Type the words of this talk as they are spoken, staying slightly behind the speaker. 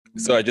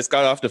So I just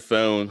got off the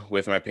phone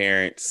with my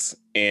parents,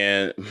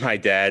 and my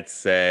dad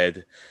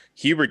said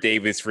Hubert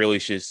Davis really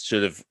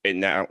should have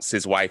announced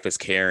his wife as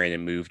Karen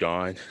and moved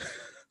on.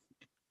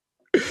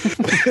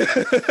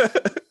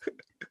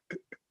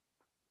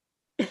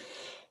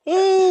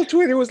 Oh,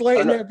 Twitter was I don't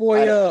lighting know. that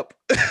boy up.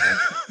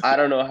 I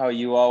don't know how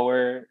you all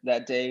were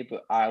that day,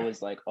 but I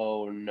was like,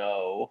 oh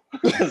no.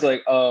 I was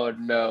like, oh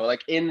no.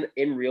 Like in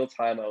real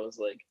time, I was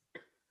like,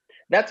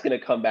 that's gonna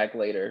come back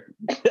later.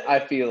 I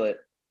feel it.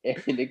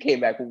 And it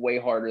came back way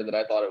harder than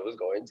I thought it was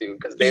going to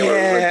because they were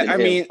Yeah, ripping I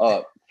him mean,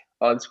 up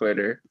on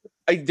Twitter.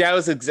 that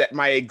was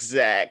my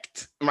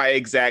exact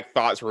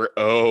thoughts were,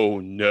 oh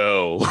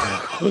no,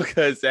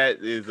 because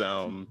that is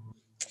That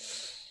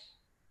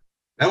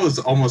was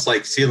almost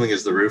like ceiling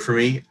is the roof for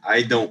me.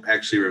 I don't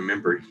actually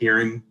remember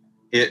hearing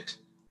it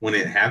when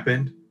it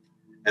happened,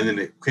 and then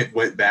it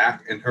went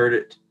back and heard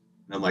it,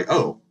 and I'm like,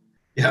 oh,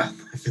 yeah,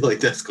 I feel like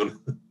that's gonna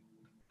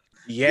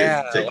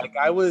yeah, get taken. like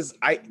I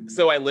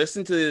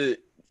listened to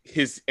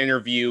his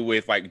interview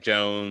with like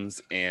Jones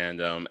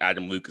and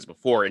Adam Lucas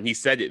before, and he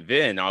said it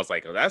then. I was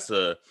like, oh, that's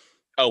a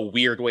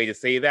weird way to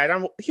say that.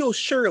 He'll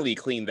surely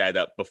clean that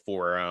up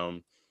before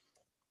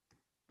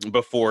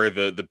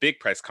the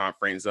big press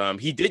conference.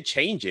 He did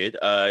change it.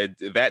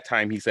 That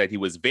time he said he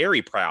was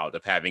very proud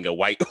of having a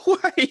white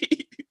wife.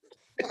 He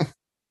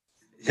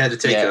had to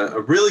take Yeah. a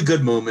really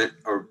good moment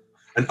or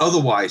an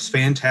otherwise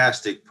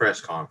fantastic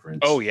press conference.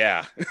 Oh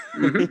yeah.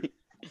 Mhm.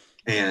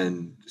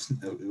 And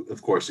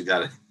of course, people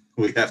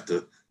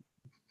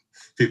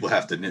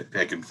have to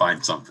nitpick and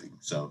find something.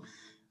 So,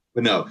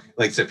 but no,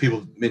 like I said,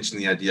 people mention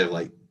the idea of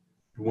like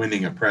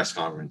winning a press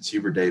conference.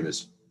 Hubert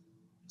Davis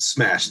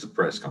smashed the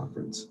press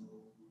conference.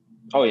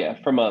 Oh yeah.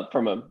 From a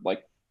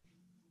like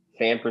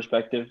fan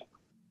perspective,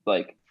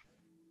 like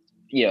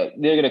they're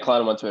gonna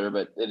clown him on Twitter,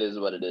 but it is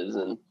what it is.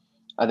 And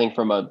I think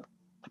from a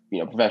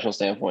professional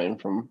standpoint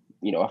and from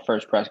a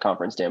first press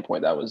conference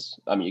standpoint, that was,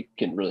 I mean, you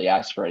couldn't really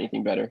ask for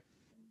anything better.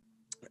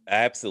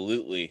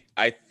 Absolutely.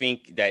 I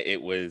think that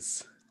it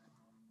was,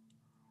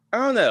 I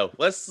don't know.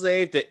 Let's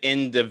save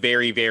the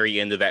very,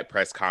 very end of that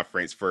press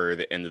conference for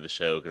the end of the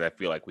show because I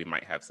feel like we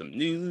might have some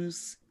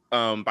news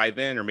by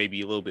then or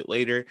maybe a little bit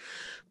later.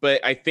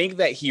 But I think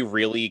that he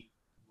really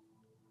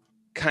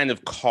kind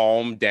of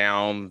calmed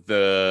down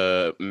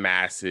the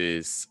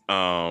masses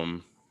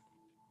from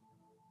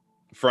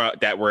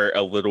that were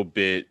a little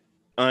bit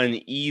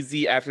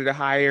uneasy after the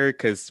hire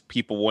because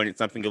people wanted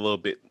something a little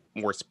bit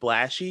more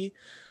splashy.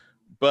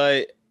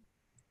 But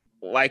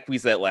like we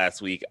said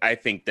last week, I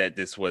think that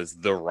this was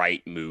the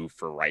right move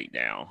for right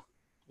now.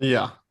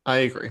 Yeah, I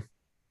agree.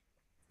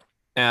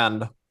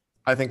 And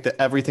I think that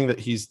everything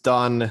that he's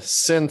done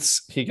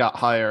since he got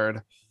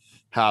hired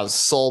has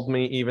sold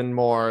me even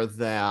more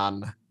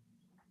than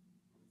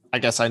I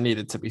guess I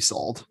needed to be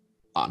sold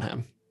on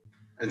him.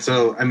 And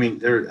so, I mean,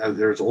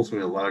 there's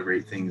ultimately a lot of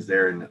great things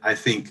there, and I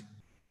think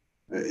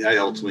I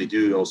ultimately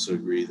do also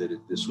agree that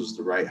this was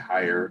the right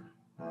hire.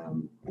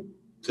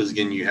 Because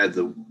again, you had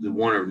the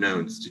one of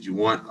knowns. Did you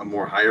want a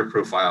more higher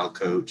profile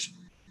coach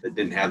that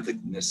didn't have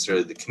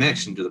necessarily the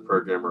connection to the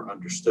program or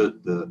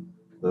understood the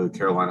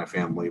Carolina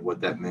family,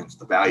 what that meant,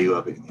 the value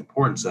of it, and the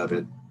importance of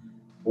it,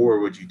 or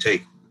would you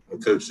take a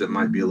coach that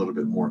might be a little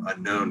bit more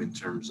unknown in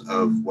terms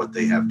of what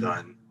they have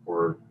done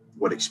or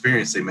what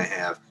experience they may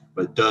have,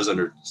 but does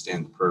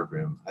understand the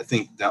program? I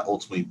think that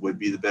ultimately would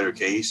be the better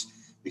case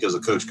because a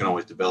coach can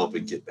always develop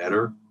and get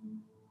better.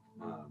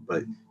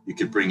 But you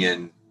could bring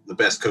in the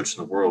best coach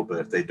in the world, but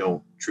if they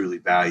don't truly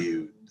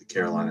value the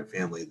Carolina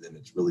family, then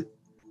it's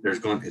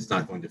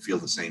not going to feel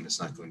the same.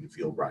 It's not going to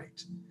feel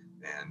right,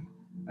 and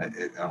I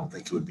don't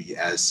think it would be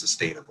as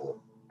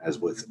sustainable as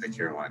with a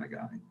Carolina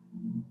guy.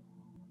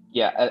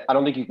 Yeah, I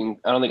don't think you can.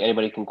 I don't think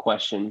anybody can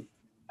question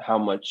how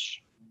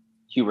much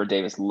Hubert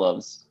Davis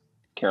loves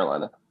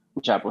Carolina,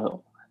 Chapel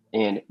Hill,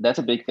 and that's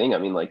a big thing. I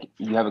mean, like,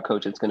 you have a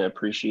coach that's going to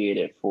appreciate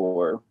it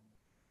for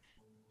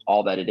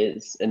all that it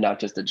is, and not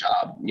just a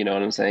job. You know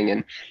what I'm saying?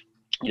 And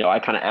I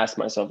kind of asked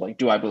myself, like,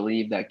 do I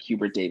believe that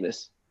Hubert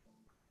Davis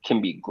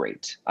can be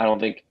great? I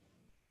think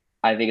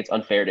it's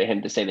unfair to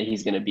him to say that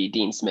he's going to be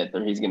Dean Smith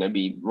or he's going to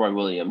be Roy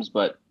Williams,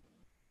 but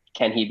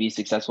can he be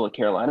successful at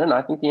Carolina? And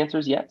I think the answer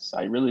is yes.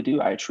 I really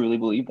do. I truly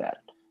believe that.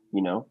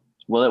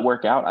 Will it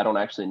work out? I don't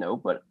actually know,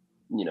 but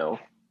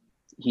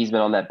he's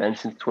been on that bench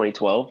since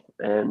 2012,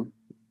 and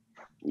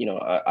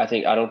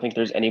I don't think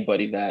there's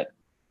anybody that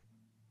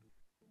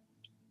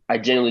I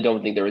genuinely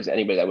don't think there was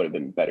anybody that would have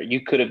been better. You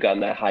could have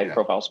gotten that high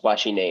profile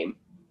splashy name,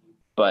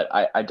 but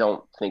I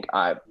don't think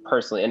I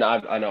personally, and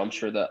I know I'm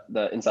sure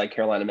the Inside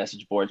Carolina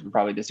message boards would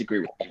probably disagree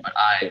with me, but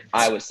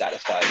I was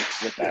satisfied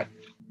with that.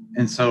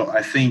 And so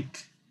I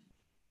think,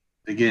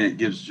 again, it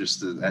gives just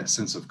that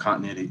sense of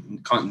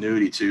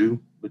continuity too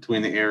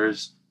between the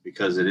eras,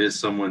 because it is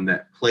someone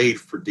that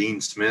played for Dean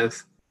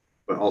Smith,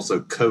 but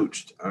also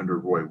coached under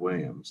Roy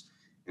Williams.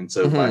 And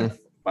so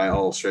by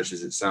all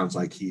stretches, it sounds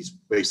like he's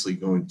basically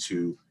going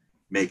to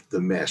make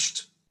the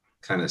meshed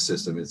kind of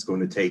system. It's going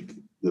to take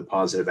the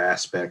positive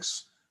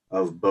aspects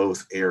of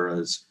both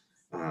eras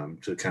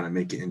to kind of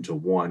make it into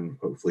one,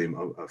 hopefully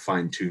a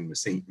fine-tuned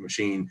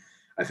machine.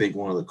 I think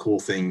one of the cool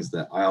things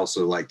that I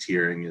also liked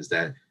hearing is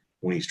that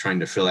when he's trying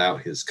to fill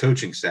out his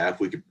coaching staff,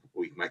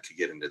 we might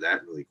get into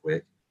that really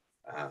quick,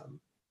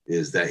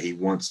 is that he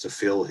wants to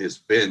fill his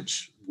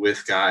bench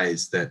with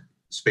guys that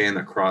span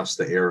across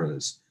the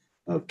eras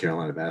of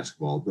Carolina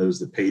basketball. Those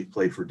that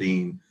played for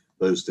Dean,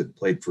 those that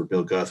played for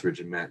Bill Guthridge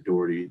and Matt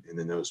Doherty, and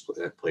then those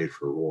that played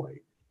for Roy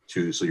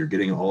too. So you're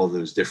getting all of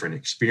those different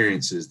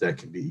experiences that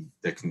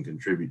can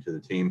contribute to the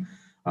team.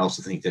 I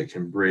also think that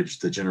can bridge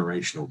the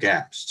generational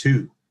gaps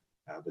too,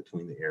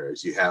 between the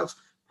eras. You have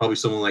probably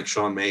someone like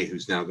Sean May,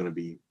 who's now going to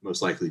be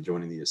most likely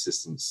joining the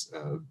assistants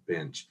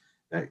bench.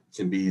 That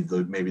can be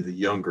maybe the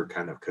younger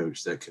kind of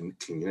coach that can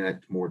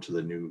connect more to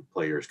the new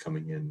players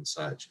coming in and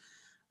such.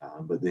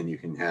 But then you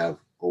can have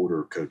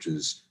older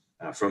coaches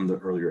from the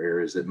earlier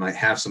eras that might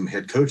have some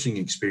head coaching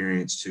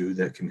experience too,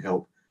 that can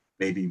help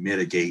maybe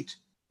mitigate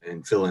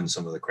and fill in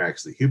some of the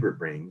cracks that Hubert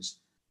brings,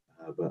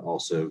 but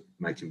also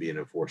can be an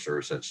enforcer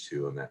or such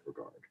too in that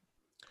regard.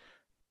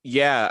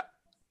 Yeah,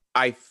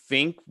 I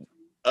think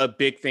a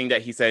big thing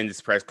that he said in this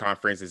press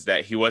conference is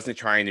that he wasn't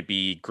trying to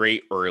be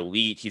great or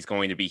elite. He's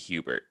going to be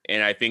Hubert.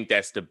 And I think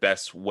that's the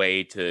best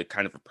way to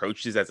kind of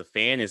approach this as a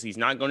fan, is he's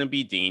not going to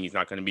be Dean. He's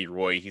not going to be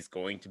Roy. He's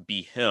going to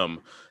be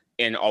him.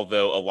 And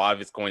although a lot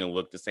of it's going to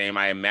look the same,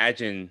 I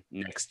imagine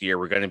next year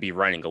we're going to be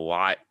running a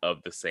lot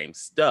of the same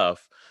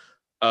stuff.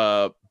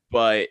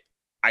 But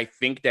I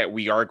think that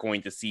we are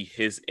going to see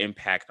his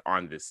impact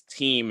on this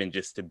team, and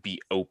just to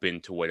be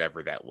open to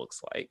whatever that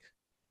looks like.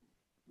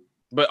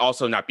 But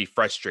also not be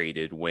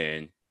frustrated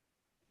when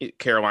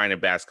Carolina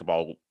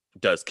basketball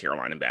does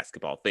Carolina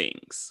basketball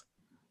things.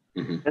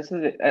 Mm-hmm. This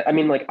is it. I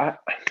mean, like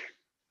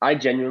I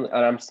genuinely,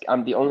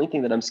 I'm the only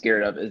thing that I'm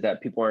scared of is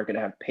that people aren't going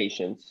to have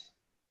patience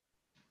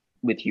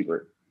with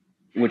Hubert,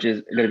 which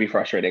is going to be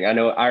frustrating. I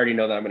already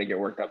know that I'm going to get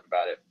worked up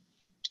about it,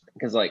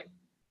 because like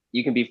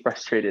you can be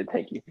frustrated.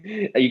 Thank you.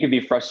 You can be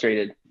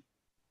frustrated,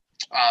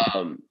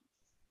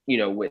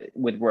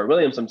 with Roy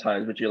Williams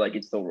sometimes, but you're like,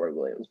 it's still Roy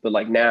Williams. But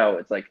like now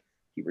it's like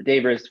Hubert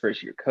Davis,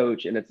 first year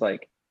coach. And it's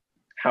like,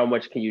 how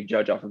much can you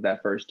judge off of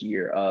that first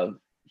year of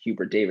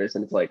Hubert Davis?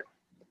 And it's like,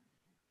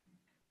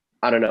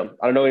 I don't know.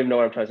 I don't even know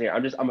what I'm trying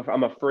to say.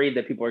 I'm afraid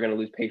that people are going to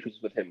lose patience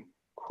with him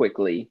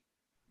quickly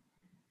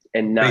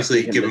and not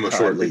basically give him a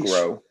short leash.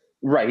 Grow.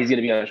 Right. He's going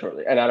to be on a short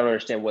leash. And I don't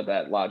understand what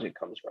that logic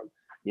comes from.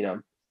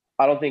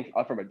 I don't think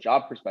from a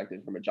job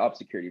perspective, from a job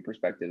security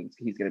perspective,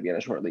 he's going to be on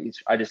a short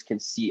leash. I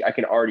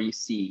can already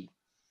see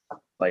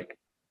like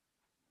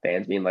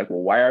fans being like, well,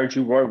 why aren't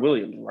you Roy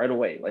Williams right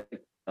away? Like,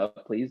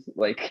 please,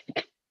 like,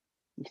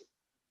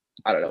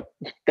 I don't know.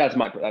 That's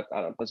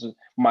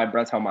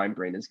how my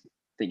brain is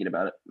thinking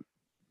about it.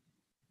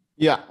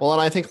 Yeah. Well,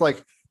 and I think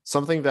like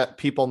something that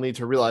people need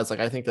to realize, like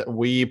I think that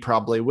we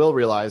probably will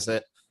realize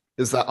it,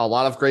 is that a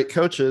lot of great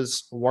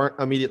coaches weren't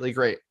immediately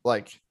great.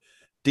 Like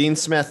Dean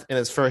Smith in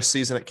his first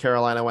season at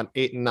Carolina went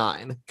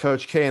 8-9.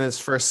 Coach K in his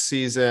first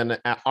season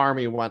at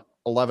Army went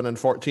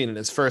 11-14. In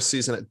his first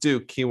season at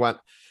Duke, he went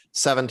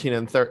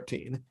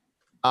 17-13.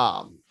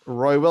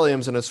 Roy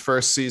Williams in his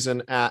first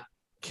season at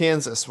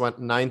Kansas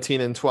went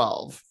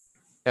 19-12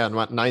 and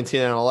went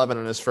 19-11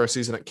 in his first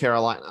season at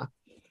Carolina.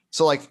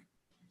 So like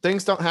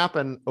things don't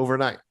happen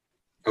overnight.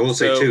 I will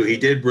say too, he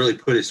did really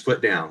put his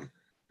foot down.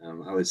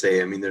 I would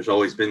say, I mean, there's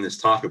always been this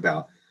talk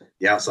about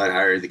the outside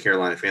hire, the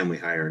Carolina family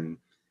hire, and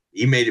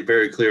he made it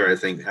very clear, I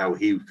think, how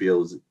he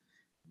feels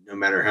no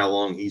matter how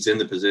long he's in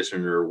the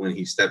position or when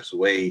he steps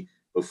away,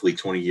 hopefully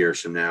 20 years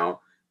from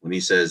now, when he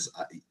says,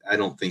 I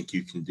don't think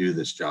you can do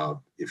this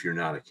job if you're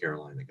not a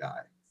Carolina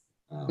guy.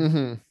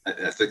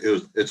 I think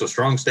it's a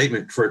strong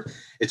statement.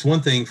 It's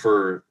one thing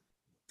for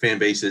fan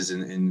bases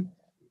and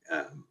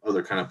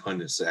other kind of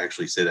pundits to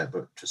actually say that,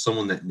 but to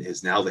someone that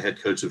is now the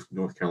head coach of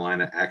North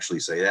Carolina actually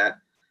say that,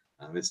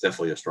 it's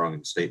definitely a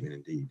strong statement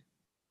indeed.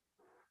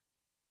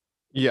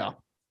 Yeah,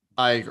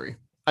 I agree.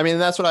 I mean,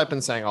 that's what I've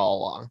been saying all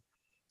along.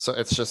 So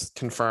it's just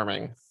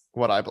confirming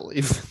what I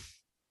believe.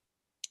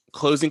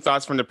 Closing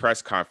thoughts from the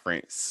press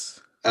conference.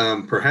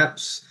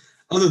 Perhaps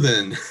other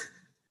than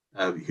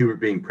Hubert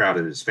being proud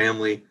of his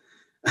family,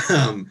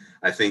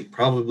 I think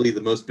probably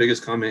the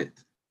biggest comment,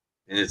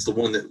 and it's the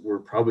one that we're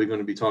probably going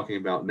to be talking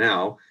about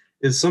now,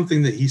 is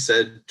something that he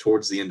said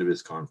towards the end of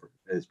his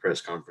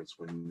press conference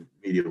when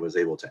media was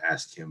able to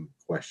ask him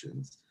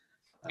questions.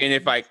 And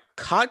if I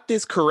caught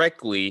this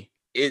correctly,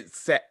 it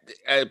said,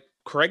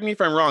 correct me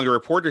if I'm wrong, the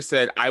reporter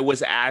said, I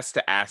was asked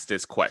to ask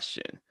this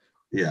question.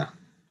 Yeah.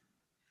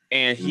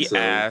 And he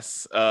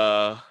asked,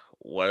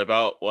 what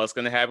about what's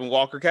going to happen with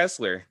Walker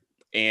Kessler?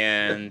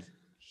 And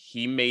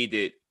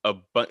Hubert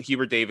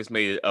Davis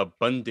made it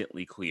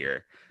abundantly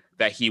clear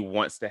that he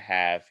wants to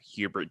have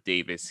Hubert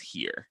Davis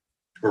here.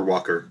 Or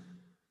Walker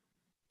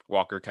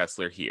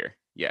Kessler here.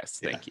 Yes,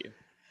 thank you.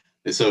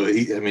 And so,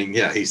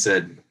 he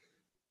said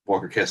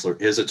Walker Kessler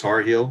is a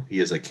Tar Heel. He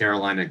is a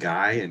Carolina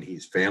guy, and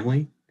he's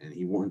family, and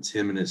he wants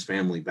him and his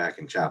family back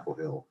in Chapel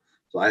Hill.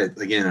 So,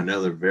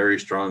 another very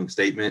strong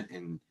statement,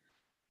 and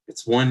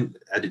it's one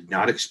I did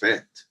not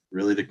expect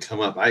really to come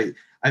up. I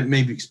I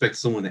maybe expect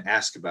someone to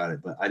ask about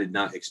it, but I did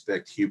not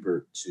expect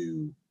Hubert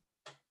to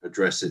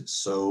address it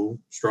so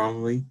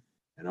strongly,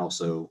 and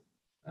also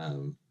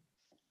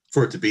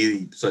for it to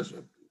be such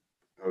a,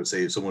 I would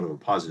say, somewhat of a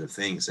positive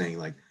thing, saying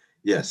like,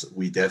 yes,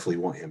 we definitely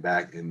want him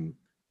back, and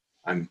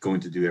I'm going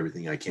to do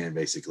everything I can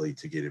basically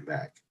to get him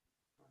back.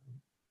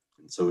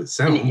 And so it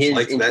sounds in his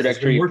like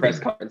introductory that press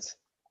conference.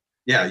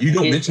 Yeah, you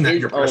don't mention that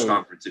in your press own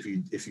conference if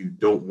you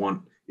don't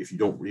want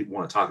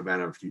to talk about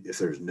it, if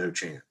there's no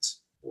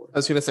chance. I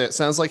was going to say, it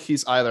sounds like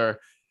he's either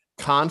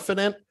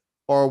confident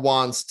or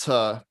wants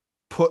to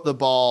put the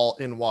ball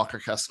in Walker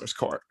Kessler's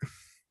court,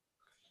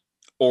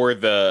 or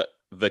the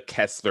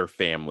Kessler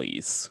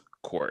family's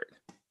court.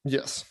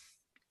 Yes.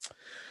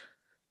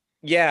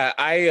 Yeah,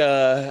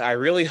 I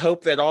really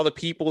hope that all the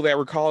people that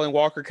were calling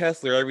Walker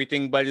Kessler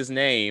everything but his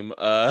name,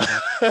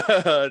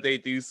 they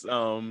do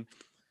some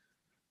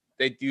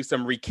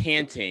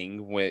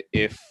recanting with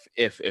if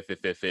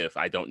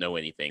I don't know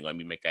anything. Let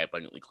me make that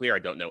abundantly clear. I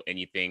don't know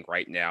anything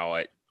right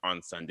now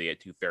on Sunday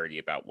at 2:30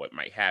 about what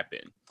might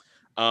happen.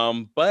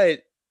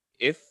 But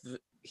if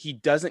he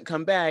doesn't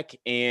come back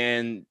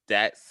and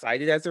that's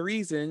cited as a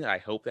reason, I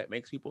hope that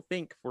makes people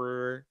think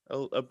for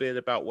a bit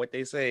about what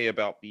they say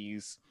about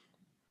these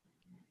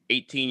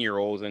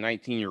 18-year-olds and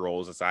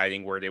 19-year-olds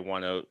deciding where they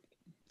want to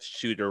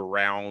shoot a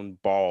round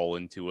ball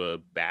into a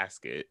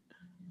basket.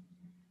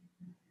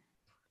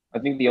 I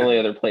think the only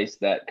other place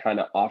that kind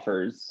of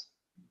offers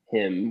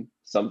him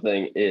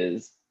something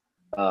is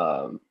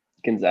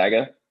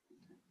Gonzaga,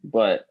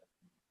 but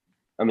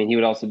I mean, he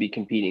would also be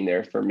competing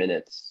there for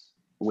minutes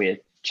with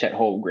Chet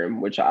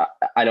Holmgren, which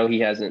I know he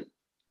hasn't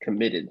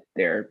committed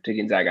there to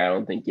Gonzaga. I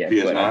don't think yet,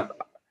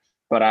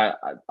 but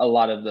a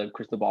lot of the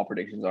crystal ball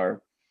predictions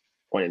are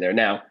pointing there.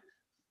 Now,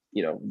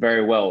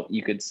 very well,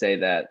 you could say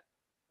that,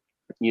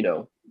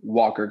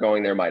 Walker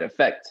going there might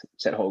affect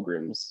Chet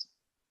Holmgren's,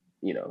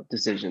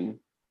 decision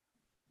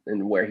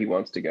and where he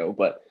wants to go.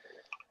 But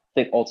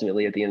I think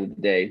ultimately at the end of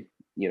the day,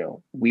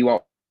 we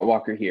want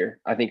Walker here.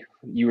 I think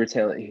you were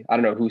telling, I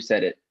don't know who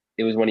said it.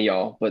 It was one of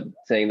y'all, but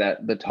saying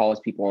that the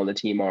tallest people on the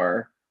team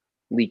are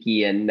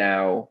Leaky and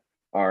now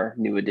our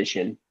new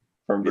addition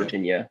from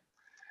Virginia.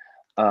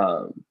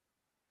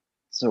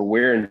 So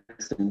we're in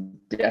some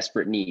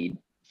desperate need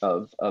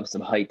of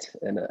some height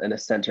and a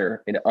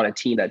center on a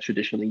team that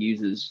traditionally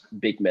uses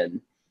big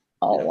men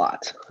a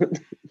lot.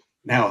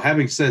 Now,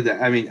 having said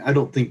that, I mean, I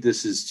don't think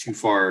this is too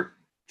far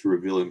to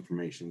reveal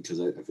information because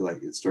I feel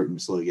like it's starting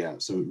to slow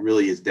out. So it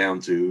really is down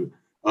to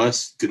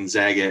us,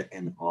 Gonzaga,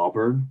 and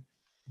Auburn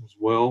as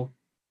well.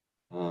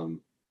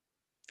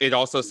 It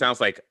also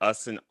sounds like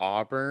us and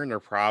Auburn are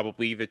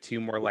probably the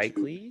two more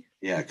likely.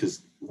 Yeah,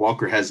 because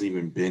Walker hasn't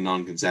even been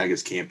on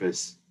Gonzaga's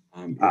campus.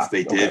 If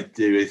they did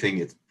do anything,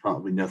 it's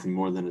probably nothing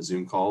more than a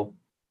Zoom call.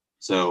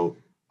 So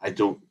I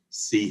don't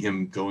see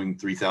him going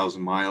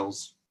 3,000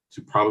 miles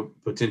to probably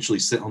potentially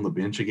sit on the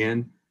bench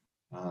again,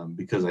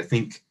 because I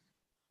think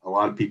a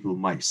lot of people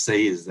might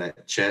say is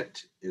that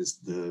Chet is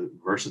the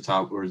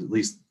versatile, or at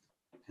least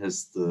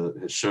has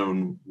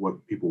shown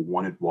what people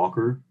wanted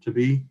Walker to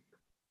be.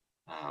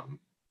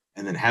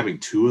 And then having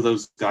two of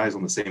those guys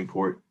on the same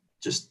court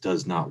just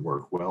does not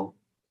work well,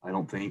 I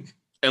don't think.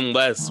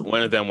 Unless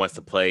one of them wants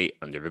to play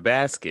under the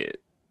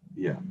basket.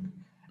 Yeah.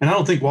 And I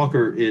don't think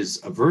Walker is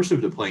averse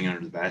to playing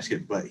under the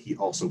basket, but he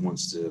also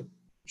wants to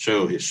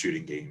show his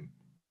shooting game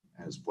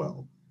as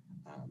well.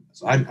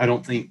 So I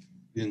don't think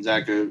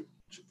Gonzaga,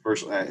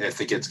 personally, I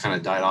think it's kind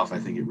of died off. I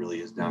think it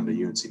really is down to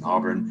UNC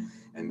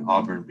and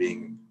Auburn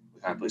being the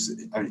kind of place.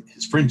 I mean,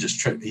 his friend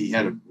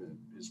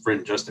his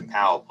friend Justin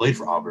Powell played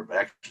for Auburn, but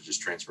actually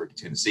just transferred to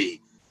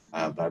Tennessee.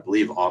 But I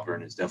believe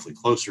Auburn is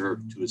definitely closer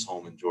to his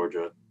home in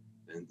Georgia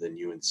than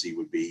UNC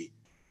would be.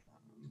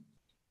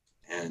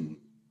 And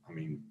I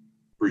mean,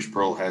 Bruce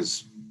Pearl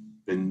has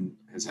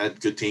had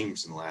good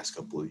teams in the last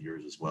couple of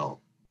years as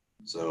well.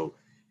 So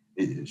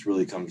it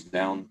really comes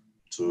down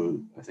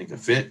to, I think, a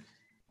fit.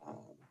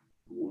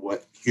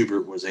 What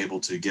Hubert was able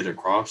to get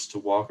across to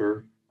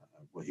Walker,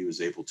 what he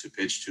was able to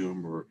pitch to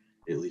him, or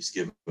at least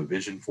give a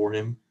vision for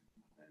him.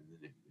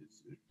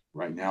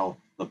 Right now,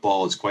 the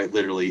ball is quite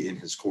literally in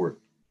his court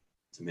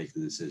to make the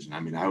decision. I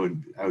mean, I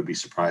would be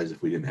surprised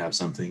if we didn't have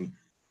something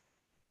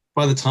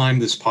by the time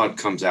this pod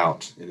comes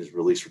out and is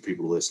released for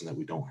people to listen that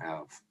we don't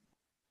have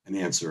an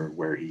answer of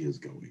where he is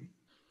going.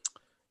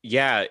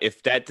 Yeah,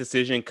 if that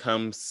decision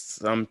comes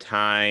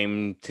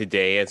sometime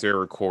today as we're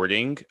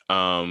recording,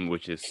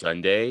 which is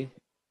Sunday,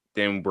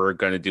 then we're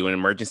going to do an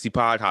emergency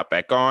pod, hop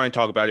back on,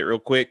 talk about it real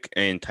quick,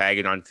 and tag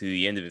it on to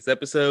the end of this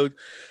episode.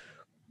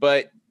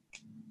 But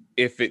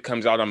if it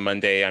comes out on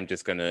Monday, I'm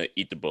just going to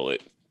eat the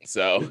bullet.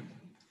 So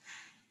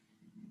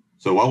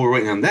while we're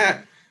waiting on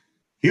that,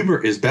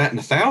 Hubert is batting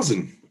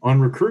 1,000 on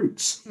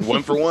recruits.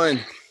 1 for 1.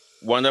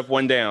 1 up,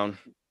 1 down.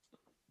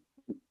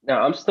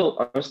 Now I'm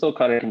still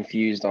kind of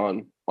confused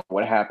on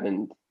what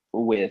happened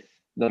with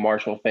the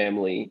Marshall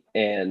family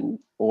and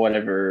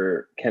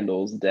whatever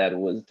Kendall's dad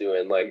was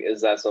doing. Like,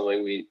 is that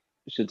something we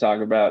should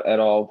talk about at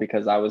all?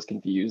 Because I was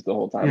confused the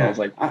whole time. Yeah, I was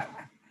like,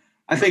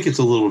 I think it's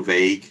a little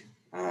vague.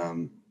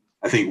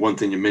 I think one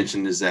thing you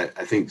mentioned is that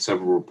I think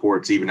several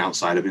reports, even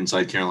outside of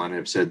Inside Carolina,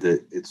 have said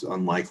that it's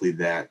unlikely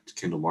that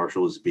Kendall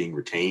Marshall is being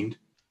retained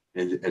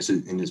in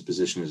his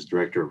position as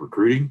director of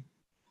recruiting.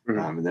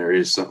 Mhm. And there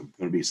is going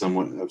to be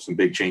somewhat of some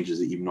big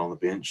changes even on the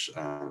bench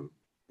and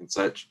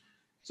such.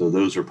 So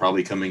those are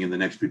probably coming in the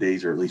next few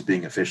days, or at least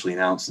being officially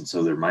announced. And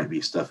so there might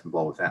be stuff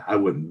involved with that. I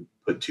wouldn't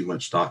put too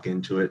much stock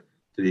into it,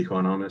 to be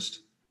quite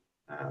honest.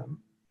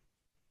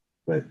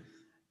 But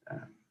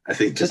I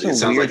think because it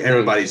sounds like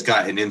everybody's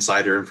got an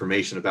insider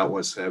information about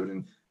what's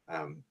happening.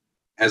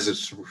 As a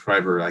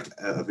subscriber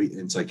of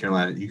Inside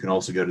Carolina, you can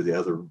also go to the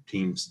other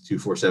teams'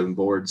 247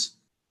 boards.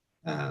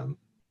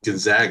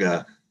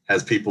 Gonzaga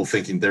has people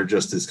thinking they're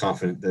just as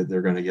confident that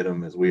they're going to get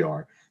them as we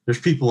are. There's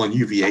people on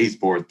UVA's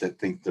board that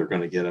think they're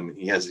going to get them, and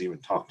he hasn't even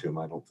talked to them,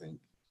 I don't think.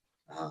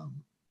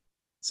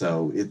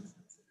 So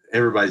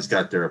everybody's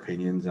got their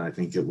opinions, and I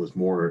think it was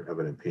more of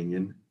an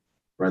opinion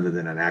rather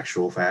than an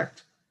actual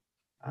fact.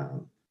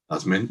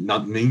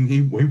 Not mean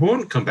he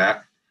won't come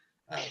back,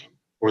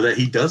 or that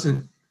he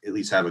doesn't at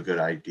least have a good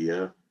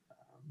idea.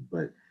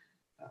 But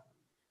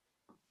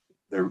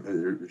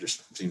there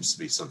just seems to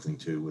be something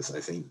too with,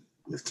 I think,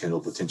 with Kendall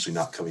potentially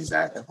not coming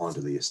back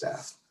onto the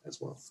staff as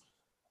well.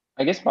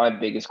 I guess my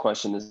biggest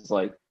question is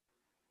like,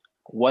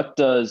 what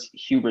does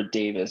Hubert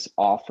Davis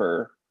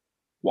offer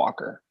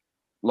Walker?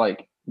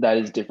 Like, that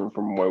is different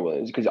from Roy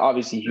Williams, because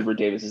obviously Hubert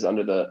Davis is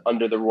under the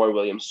Roy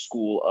Williams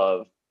school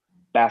of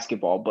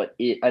basketball, but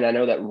and I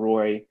know that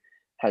Roy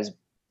has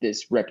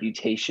this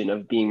reputation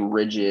of being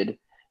rigid,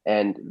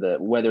 and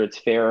whether it's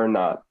fair or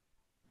not,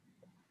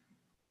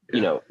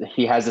 you know,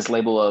 he has this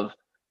label of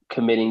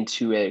committing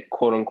to a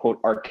quote unquote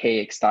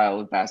archaic style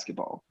of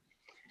basketball.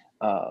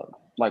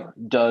 Like,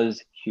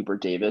 does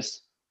Hubert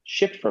Davis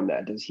shift from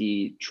that? Does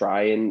he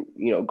try and,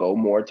 you know, go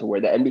more to where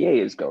the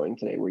NBA is going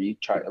today, where you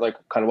try, like,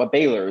 kind of what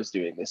Baylor is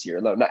doing this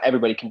year? Not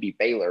everybody can be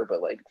Baylor,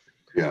 but like,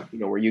 you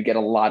know, where you get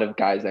a lot of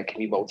guys that can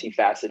be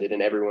multifaceted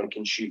and everyone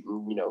can shoot,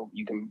 and, you know,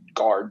 you can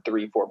guard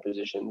 3-4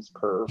 positions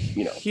per,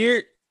 you know.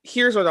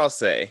 Here's what I'll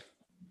say.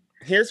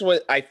 Here's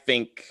what I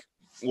think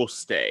will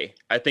stay.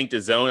 I think the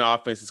zone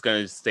offense is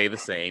going to stay the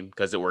same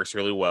because it works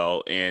really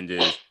well and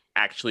is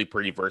actually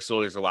pretty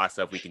versatile. There's a lot of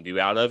stuff we can do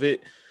out of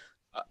it.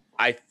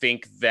 I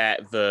think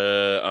that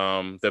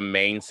the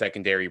main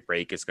secondary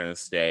break is going to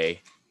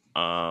stay.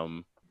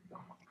 Because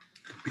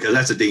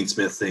that's a Dean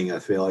Smith thing, I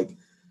feel like.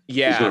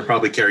 Yeah. He's going to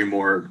probably carry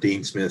more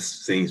Dean Smith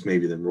things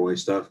maybe than Roy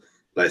stuff.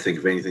 But I think,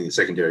 if anything, the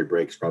secondary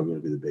break is probably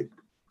going to be the big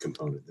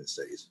component that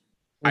stays.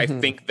 I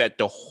think that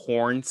the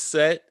horn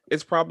set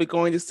is probably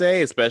going to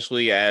stay,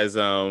 especially as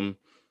the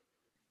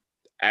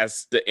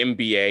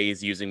NBA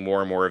is using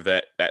more and more of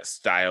that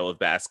style of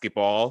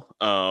basketball.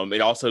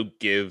 It also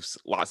gives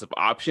lots of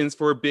options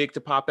for a big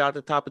to pop out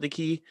the top of the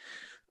key,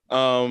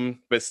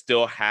 but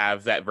still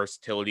have that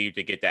versatility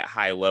to get that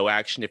high-low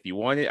action if you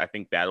want it. I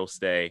think that'll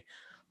stay.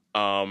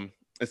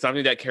 It's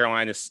something that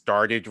Carolina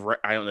started.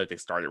 I don't know if they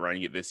started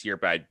running it this year,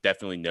 but I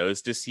definitely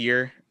noticed this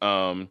year.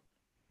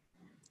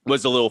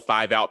 Was a little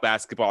 5-out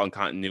basketball and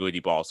continuity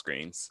ball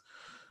screens.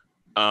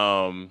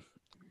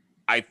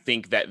 I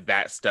think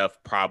that stuff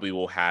probably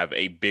will have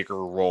a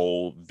bigger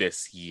role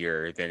this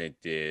year than it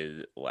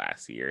did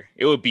last year.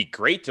 It would be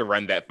great to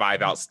run that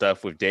 5-out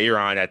stuff with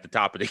Day'Ron at the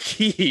top of the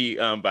key,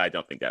 but I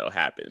don't think that'll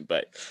happen.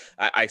 But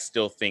I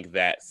still think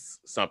that's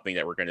something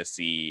that we're going to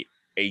see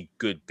a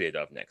good bit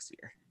of next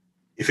year.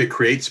 If it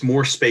creates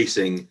more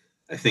spacing,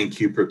 I think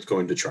Hubert's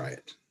going to try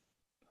it.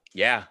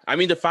 Yeah, I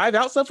mean, the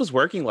 5-out stuff was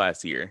working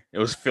last year.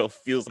 It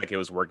feels like it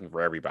was working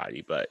for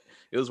everybody, but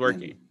it was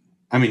working.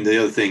 I mean, the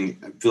other thing,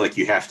 I feel like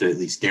you have to at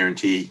least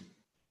guarantee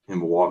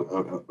him a walk,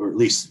 or at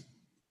least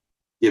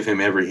give him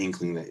every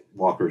inkling that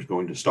Walker is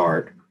going to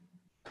start.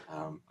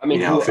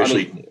 We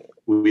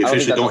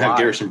officially don't have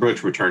Garrison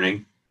Brooks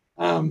returning.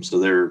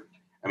 So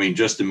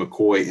Justin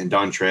McCoy and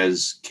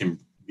Dontrez can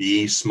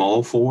be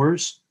small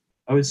fours,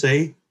 I would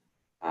say.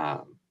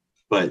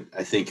 But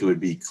I think it would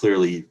be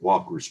clearly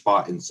Walker's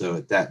spot. And so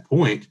at that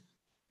point,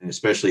 and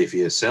especially if he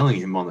is selling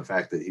him on the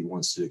fact that he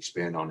wants to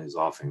expand on his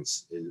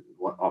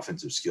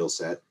offensive skill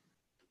set,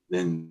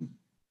 then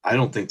I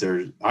don't think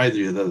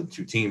either of the other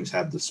two teams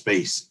have the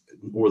space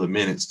or the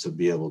minutes to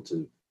be able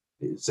to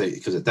say,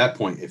 because at that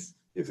point, if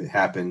it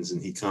happens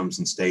and he comes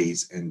and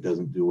stays and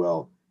doesn't do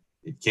well,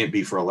 it can't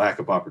be for a lack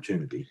of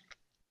opportunity.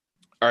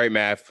 All right,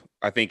 Mav,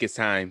 I think it's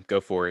time.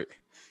 Go for it.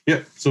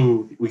 Yeah.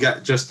 So we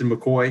got Justin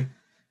McCoy.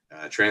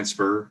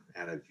 Transfer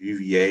out of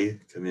UVA,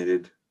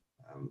 committed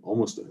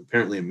almost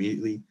apparently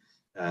immediately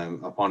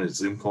upon his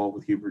Zoom call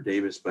with Hubert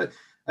Davis. But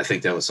I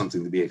think that was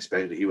something to be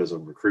expected. He was a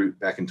recruit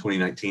back in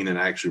 2019, and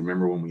I actually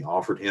remember when we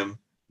offered him.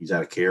 He's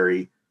out of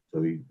Cary,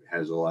 so he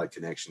has a lot of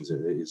connections.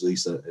 He's at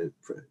least an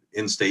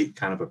in-state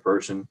kind of a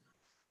person,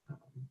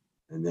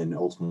 and then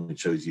ultimately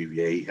chose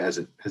UVA. He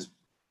has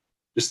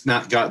just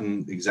not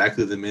gotten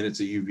exactly the minutes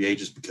at UVA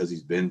just because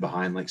he's been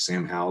behind like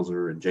Sam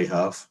Hauser and Jay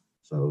Huff.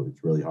 So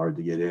it's really hard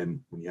to get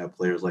in when you have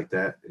players like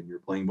that and you're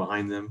playing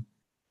behind them.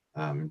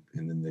 And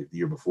then the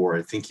year before,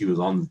 I think he was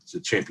on the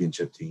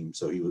championship team.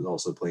 So he was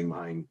also playing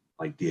behind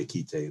like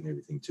Diakite and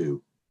everything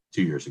too.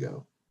 2 years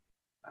ago.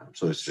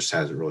 So it just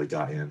hasn't really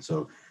got in.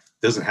 So it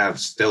doesn't have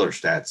stellar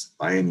stats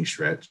by any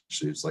stretch.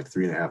 It's like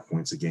 3.5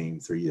 points a game,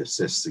 3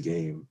 assists a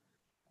game.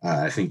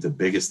 I think the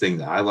biggest thing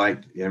that I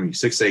liked,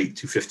 6'8",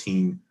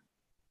 215.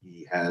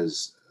 He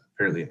has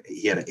apparently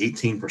he had an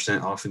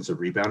 18% offensive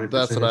rebounding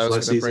That's percentage what I was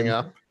last going to bring season.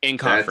 up. In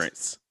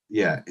conference.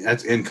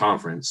 That's in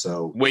conference.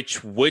 So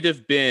which would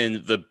have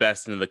been the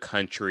best in the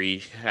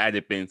country had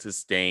it been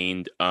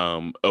sustained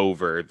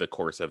over the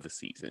course of the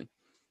season.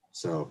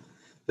 So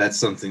that's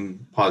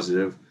something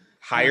positive.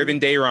 Higher than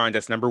Day'Ron,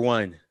 that's number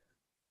one.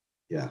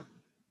 Yeah.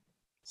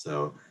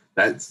 So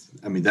that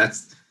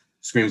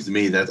screams to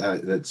me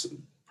that's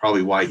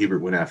probably why Hubert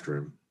went after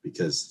him,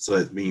 because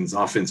it means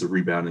offensive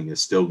rebounding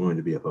is still going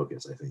to be a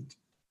focus, I think.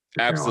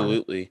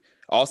 Absolutely.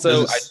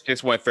 Also, I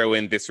just want to throw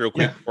in this real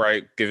quick before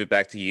I give it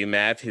back to you,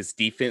 Mav. His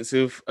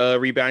defensive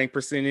rebounding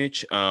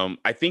percentage,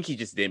 I think he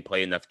just didn't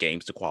play enough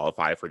games to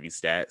qualify for these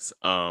stats.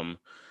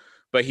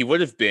 But he would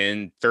have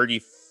been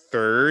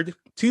 33rd,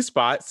 2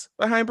 spots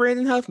behind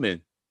Brandon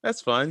Huffman.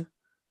 That's fun.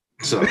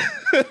 So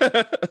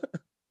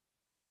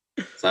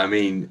I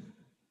mean,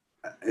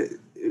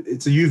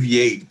 it's a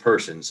UVA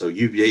person, so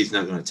UVA is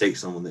not going to take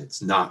someone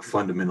that's not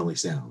fundamentally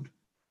sound.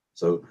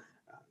 So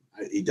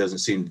he doesn't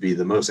seem to be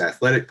the most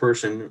athletic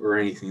person or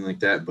anything like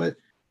that, but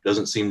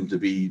doesn't seem to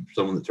be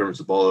someone that turns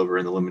the ball over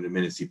in the limited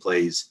minutes he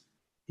plays.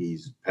 He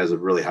has a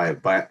really high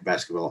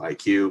basketball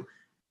IQ.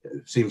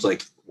 It seems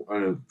like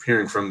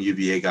hearing from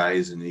UVA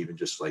guys and even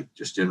just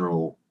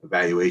general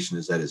evaluation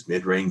is that his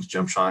mid-range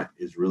jump shot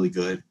is really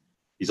good.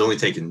 He's only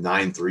taken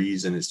 9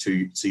 threes in his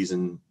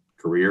 2-season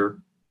career,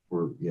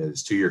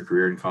 his 2-year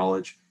career in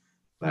college.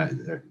 That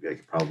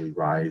could probably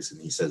rise, and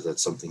he says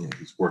that's something that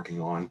he's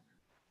working on.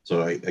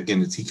 So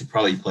again, he could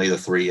probably play the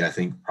 3. I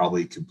think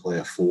probably could play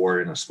a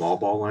 4 in a small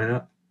ball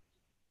lineup,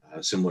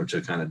 similar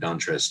to kind of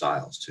Dontrez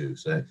Styles too.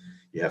 So that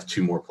you have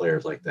 2 more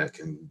players like that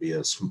can be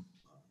a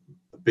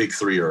big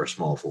 3 or a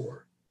small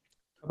 4.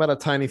 How about a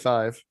tiny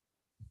 5?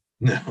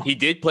 No, he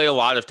did play a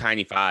lot of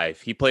tiny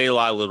 5. He played a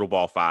lot of little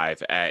ball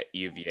 5 at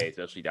UVA,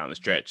 especially down the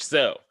stretch.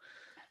 So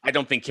I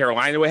don't think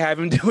Carolina would have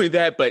him doing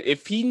that, but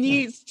if he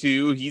needs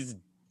to, he's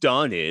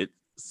done it.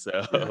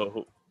 So.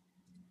 Yeah.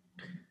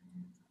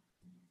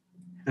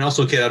 And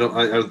also, kid, I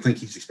don't think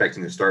he's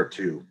expecting to start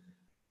 2.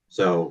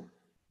 So,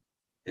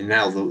 and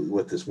now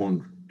with this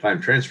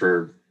one-time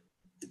transfer,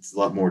 it's a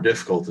lot more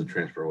difficult to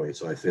transfer away.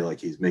 So I feel like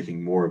he's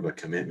making more of a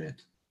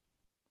commitment.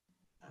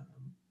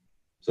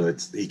 So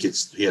he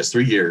has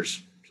 3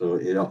 years. So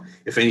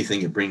if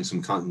anything, it brings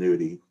some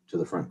continuity to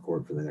the front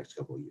court for the next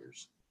couple of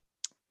years.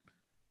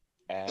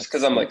 Just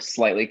because I'm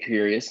slightly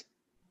curious,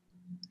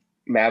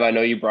 Mav, I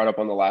know you brought up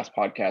on the last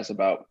podcast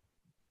about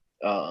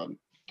was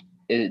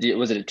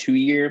it a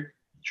 2-year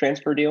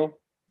transfer deal?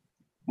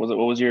 What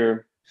was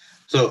your?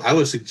 So I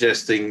was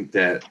suggesting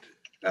that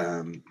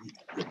the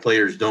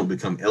players don't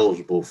become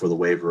eligible for the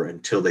waiver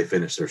until they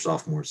finish their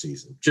sophomore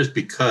season, just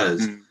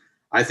because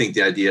I think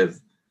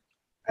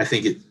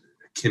it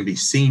can be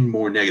seen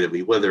more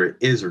negatively, whether it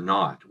is or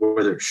not,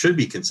 whether it should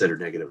be considered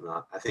negative or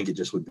not. I think it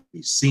just would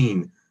be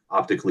seen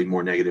optically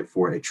more negative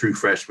for a true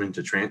freshman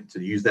to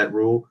use that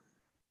rule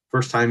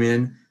first time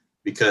in,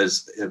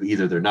 because of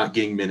either they're not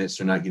getting minutes,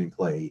 they're not getting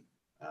play,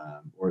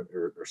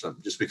 or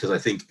something. Just because I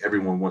think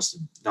everyone wants to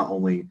not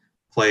only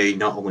play,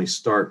 not only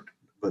start,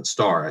 but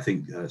star. I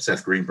think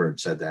Seth Greenberg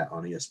said that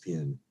on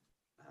ESPN,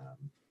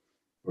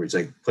 where he's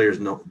like, players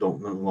no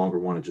longer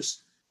want to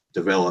just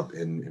develop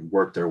and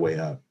work their way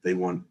up. They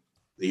want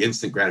the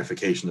instant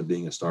gratification of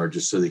being a star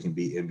just so they can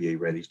be NBA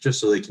ready, just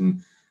so they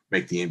can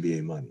make the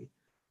NBA money.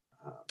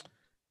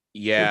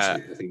 Yeah.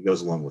 Which I think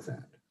goes along with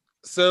that.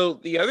 So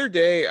the other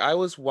day I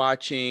was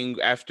watching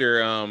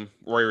after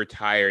Roy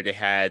retired, they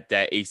had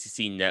that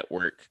ACC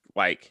network,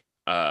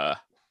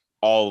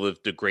 all of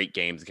the great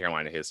games in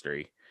Carolina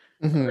history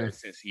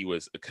since he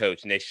was a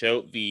coach. And they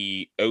showed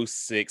the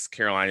 2006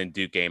 Carolina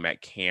Duke game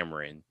at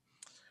Cameron.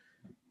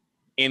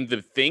 And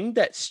the thing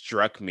that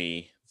struck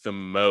me the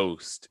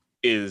most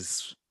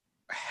is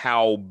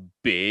how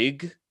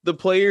big the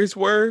players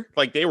were.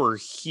 Like, they were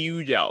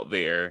huge out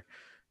there,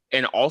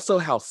 and also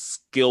how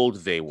skilled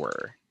they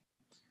were.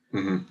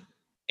 Mm-hmm.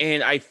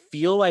 And I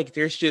feel like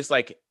there's just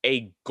like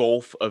a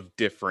gulf of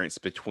difference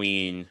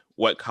between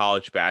what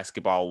college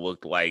basketball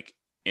looked like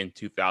in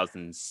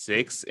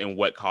 2006 and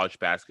what college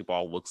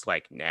basketball looks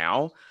like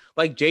now.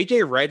 Like,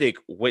 JJ Redick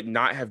would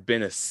not have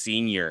been a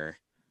senior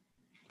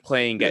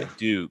playing at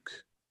Duke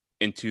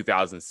in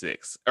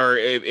 2006, or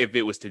if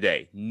it was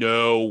today.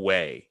 No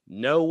way.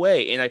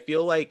 And I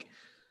feel like,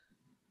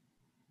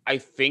 I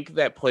think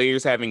that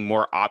players having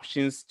more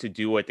options to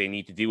do what they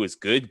need to do is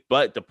good,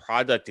 but the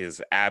product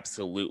is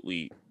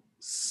absolutely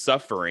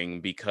suffering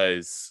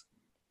because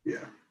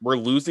we're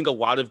losing a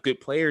lot of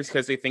good players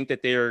because they think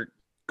that they're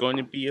going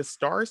to be a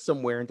star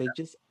somewhere, and they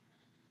just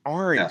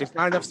aren't. There's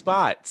not enough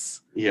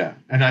spots. Yeah.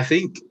 And I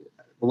think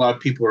a lot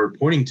of people are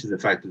pointing to the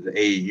fact that the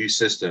AAU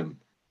system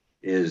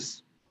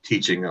is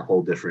teaching a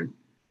whole different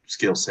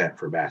skill set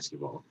for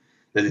basketball.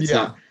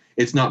 That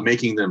it's not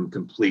making them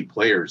complete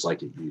players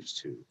like it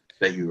used to.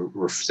 that you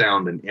were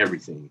sound in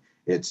everything.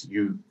 It's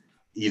you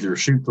either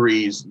shoot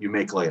threes, you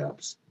make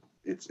layups.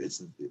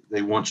 It's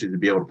they want you to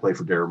be able to play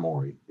for Daryl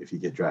Morey if you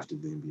get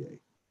drafted to the NBA.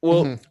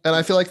 Well, And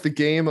I feel like the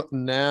game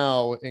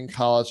now in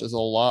college is a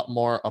lot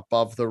more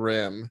above the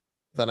rim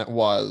than it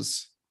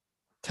was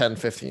 10,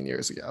 15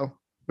 years ago,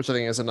 which I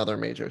think is another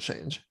major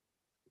change.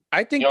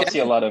 I think You don't see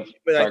a lot of.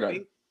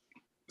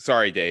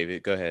 Sorry,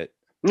 David. Go ahead.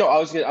 No, I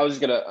was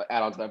just gonna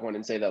add on to that point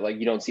and say that like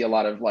you don't see a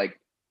lot of like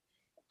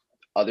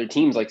other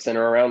teams like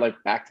center around like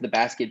back to the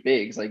basket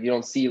bigs. Like you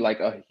don't see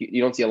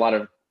a lot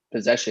of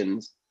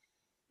possessions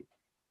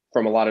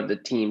from a lot of the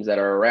teams that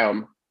are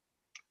around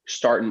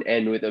start and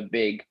end with a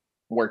big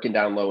working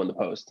down low in the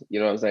post. You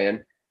know what I'm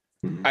saying?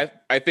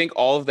 I think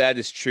all of that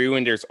is true,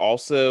 and there's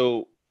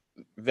also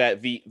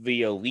that the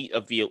elite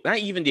of the, not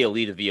even the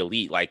elite of the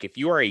elite, like if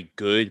you are a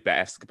good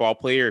basketball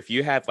player, if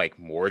you have like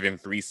more than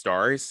 3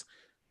 stars,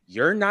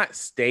 you're not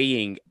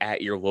staying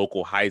at your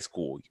local high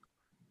school.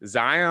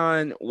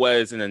 Zion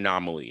was an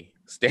anomaly,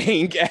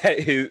 staying at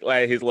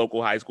his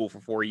local high school for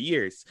 4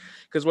 years,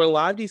 because what a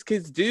lot of these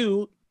kids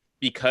do,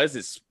 because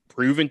it's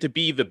proven to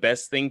be the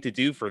best thing to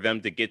do for them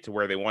to get to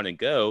where they want to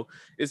go,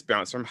 is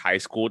bounce from high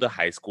school to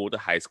high school to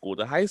high school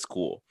to high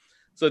school.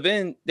 So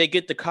then they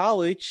get to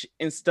college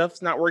and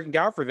stuff's not working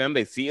out for them.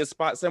 They see a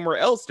spot somewhere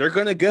else, they're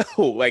gonna go.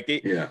 Like they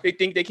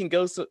think they can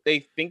go. So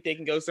they think they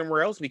can go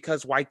somewhere else,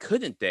 because why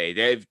couldn't they?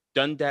 They've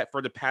done that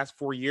for the past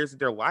 4 years of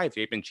their life.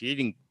 They've been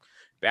treating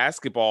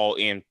basketball,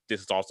 and this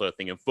is also a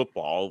thing in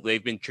football,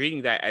 they've been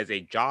treating that as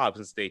a job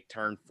since they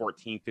turned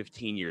 14,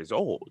 15 years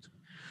old.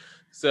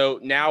 So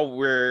now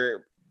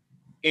we're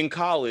in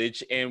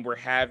college and we're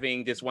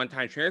having this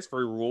one-time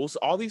transfer rules.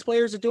 All these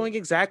players are doing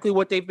exactly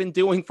what they've been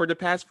doing for the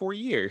past 4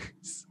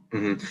 years.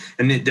 Mm-hmm.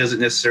 And it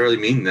doesn't necessarily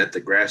mean that the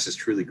grass is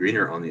truly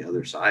greener on the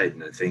other side.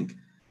 And I think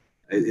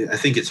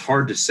it's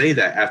hard to say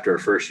that after a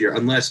first year,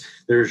 unless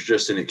there's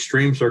just an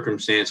extreme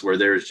circumstance where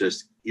there's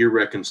just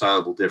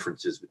irreconcilable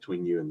differences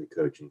between you and the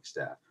coaching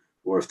staff,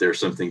 or if there's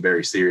something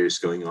very serious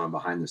going on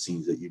behind the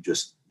scenes that you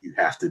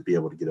have to be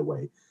able to get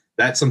away.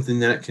 That's something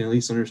that I can at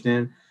least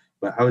understand.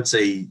 But I would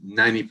say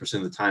 90%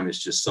 of the time it's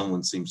just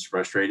someone seems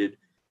frustrated.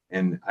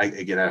 And I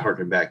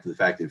harken back to the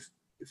fact if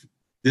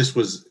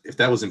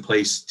that was in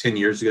place 10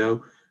 years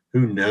ago,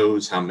 who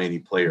knows how many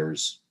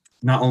players,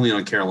 not only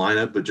on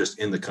Carolina, but just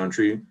in the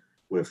country,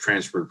 would have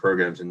transferred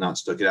programs and not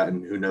stuck it out.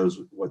 And who knows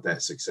what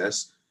that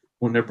success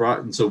wouldn't have brought.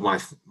 And so my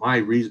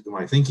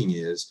thinking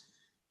is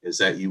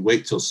that you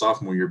wait till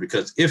sophomore year,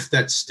 because if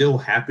that's still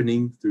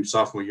happening through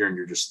sophomore year and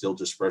you're just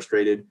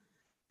frustrated,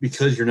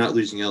 because you're not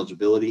losing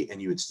eligibility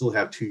and you would still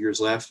have 2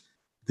 years left,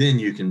 then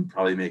you can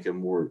probably make a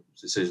more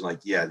decision like,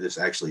 yeah, this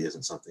actually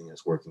isn't something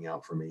that's working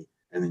out for me.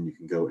 And then you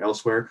can go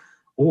elsewhere.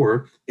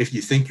 Or if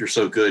you think you're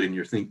so good and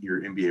you think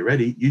you're NBA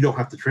ready, you don't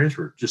have to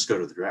transfer. Just go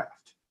to the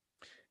draft.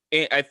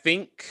 And I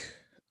think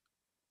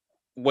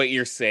what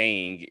you're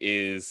saying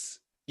is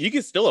you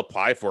can still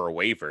apply for a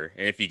waiver.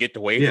 And if you get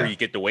the waiver, you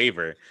get the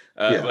waiver.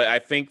 But I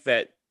think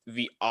that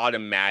the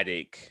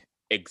automatic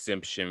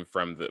exemption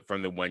from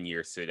the 1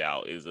 year sit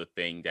out is a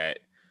thing that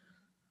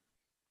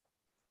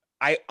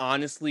I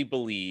honestly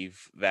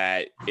believe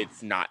that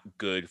it's not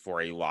good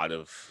for a lot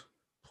of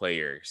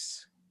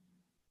players.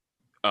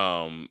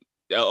 A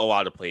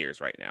lot of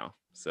players right now.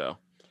 So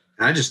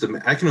I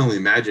can only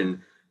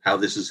imagine how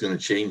this is going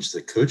to change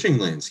the coaching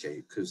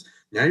landscape, because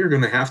now you're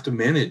going to have to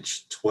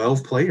manage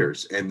 12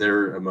 players and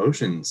their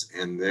emotions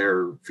and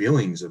their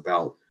feelings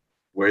about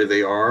where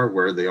they are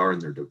in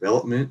their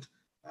development,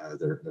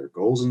 their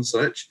goals and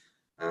such.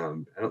 I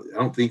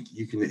don't think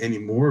you can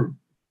anymore,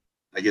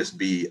 I guess,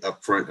 be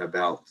upfront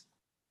about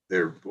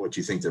what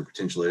you think their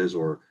potential is,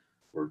 or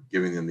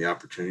giving them the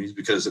opportunities,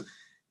 because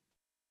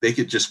they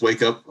could just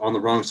wake up on the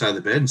wrong side of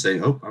the bed and say,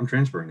 "Oh, I'm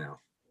transferring now."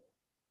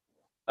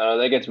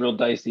 That gets real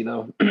dicey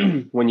though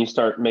when you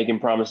start making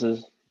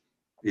promises.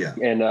 Yeah,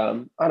 and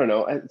I don't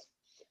know.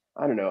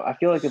 I don't know. I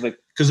feel like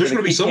because there's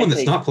going to be someone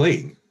that's not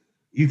playing.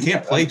 You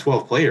can't play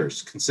 12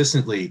 players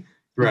consistently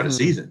throughout a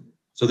season.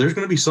 So there's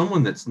going to be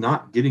someone that's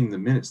not getting the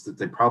minutes that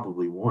they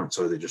probably want.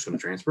 So are they just going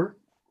to transfer?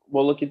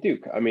 Well, look at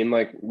Duke. I mean,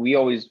 like, we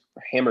always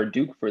hammer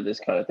Duke for this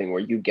kind of thing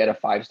where you get a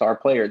 5-star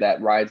player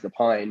that rides the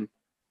pine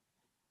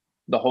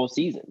the whole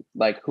season.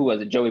 Like, who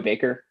was it? Joey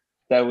Baker?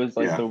 That was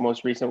like the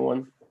most recent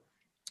one.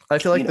 I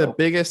feel like the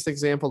biggest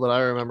example that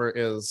I remember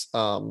is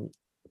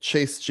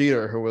Chase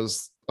Jeter, who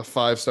was a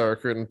 5-star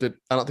recruit and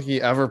I don't think he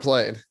ever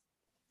played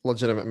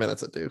legitimate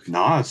minutes at Duke.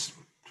 Nas,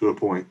 to a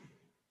point.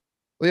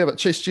 Well, yeah, but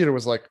Chase Jeter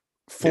was like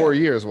 4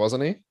 years,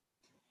 wasn't he?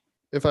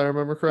 If I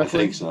remember correctly.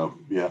 I think so,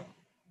 yeah.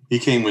 He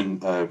came when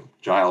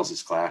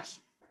Giles' class.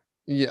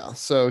 Yeah,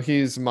 so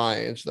he's my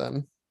age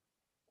then.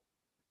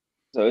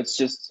 So it's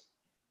just,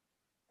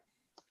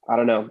 I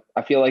don't know.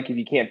 I feel like if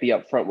you can't be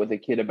upfront with a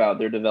kid about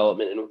their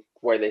development and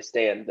where they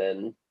stand,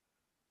 then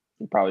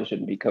you probably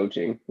shouldn't be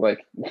coaching. Like,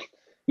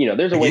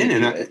 there's a way to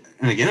do it.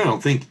 And again, I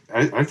don't think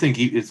I think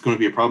it's going to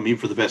be a problem even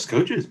for the best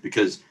coaches,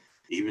 because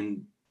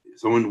even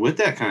someone with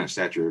that kind of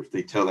stature, if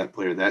they tell that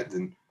player that,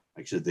 then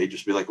like I said, they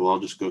just be like, well, I'll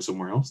just go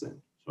somewhere else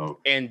then. So,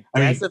 And I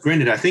mean,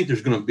 granted, I think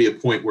there's going to be a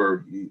point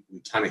where you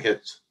kind of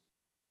hit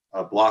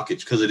a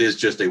blockage because it is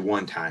just a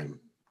one-time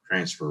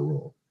transfer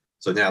rule.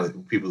 So now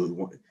that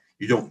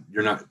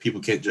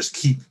people can't just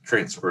keep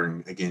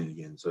transferring again and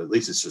again. So at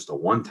least it's just a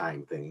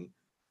one-time thing.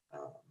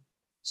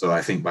 So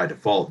I think by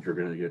default, you're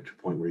going to get to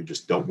a point where you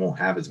just won't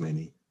have as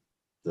many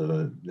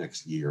the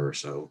next year or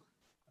so.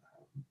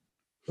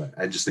 But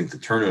I just think the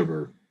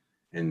turnover,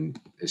 and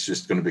it's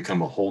just going to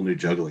become a whole new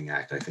juggling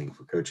act, I think,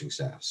 for coaching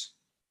staffs.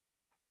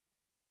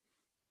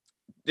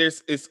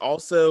 It's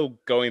also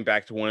going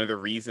back to one of the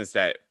reasons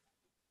that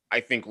I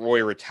think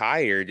Roy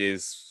retired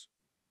is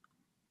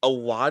a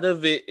lot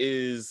of it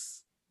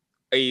is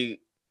you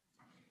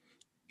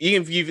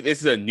can view this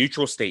as a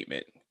neutral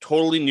statement,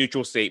 totally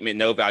neutral statement,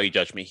 no value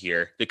judgment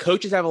here. The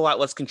coaches have a lot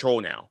less control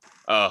now,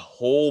 a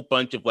whole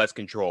bunch of less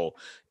control.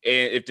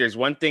 And if there's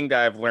one thing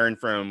that I've learned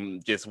from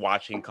just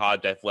watching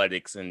college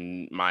athletics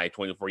in my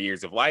 24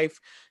 years of life,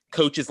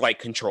 coaches like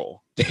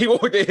control.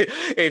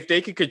 If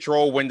they could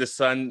control when the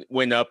sun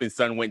went up and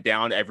sun went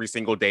down every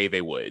single day,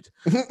 they would.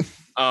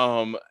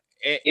 I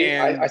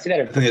see that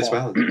in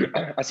football.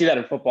 I see that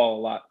in football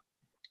a lot.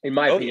 In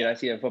my opinion, I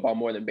see it in football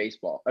more than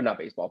baseball. Not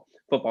baseball.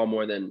 Football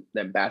more than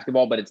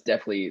basketball, but it's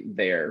definitely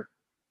there,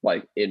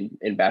 like in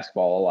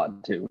basketball a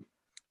lot too.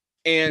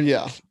 And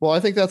yeah, well, I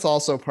think that's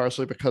also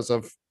partially because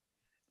of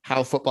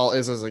how football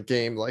is as a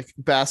game. Like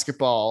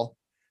basketball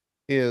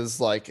is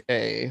like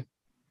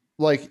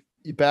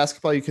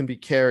basketball, you can be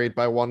carried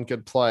by one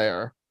good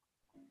player.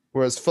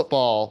 Whereas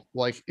football,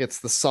 like it's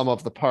the sum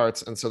of the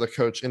parts. And so the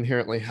coach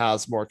inherently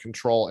has more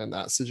control in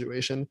that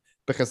situation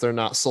because they're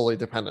not solely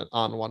dependent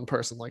on one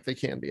person like they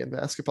can be in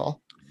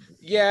basketball.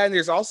 Yeah. And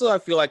there's also, I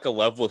feel like, a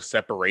level of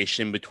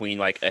separation between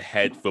like a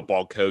head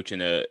football coach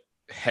and a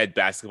head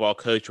basketball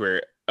coach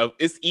where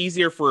it's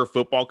easier for a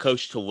football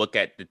coach to look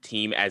at the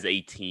team as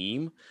a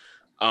team.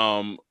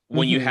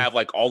 When you have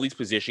like all these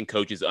position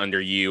coaches under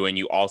you and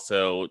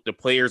the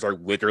players are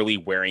literally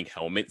wearing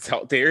helmets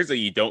out there so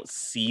you don't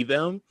see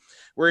them.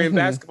 Where in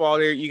basketball,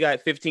 there you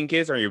got 15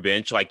 kids on your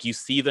bench. Like you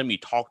see them, you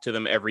talk to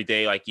them every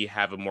day, like you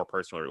have a more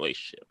personal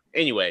relationship.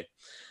 Anyway,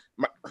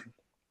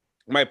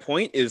 my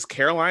point is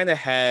Carolina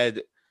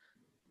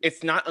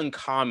it's not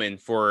uncommon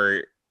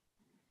for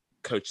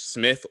Coach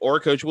Smith or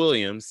Coach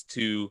Williams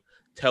to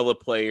tell a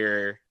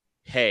player,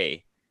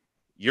 hey,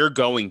 you're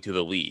going to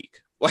the league.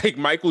 Like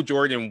Michael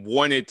Jordan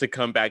wanted to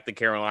come back to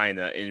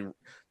Carolina and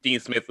Dean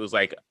Smith was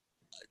like,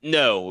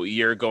 no,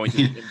 you're going to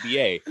the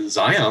NBA.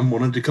 Zion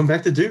wanted to come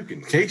back to Duke,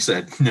 and Kay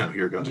said, no,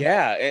 you're going.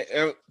 Yeah,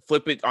 and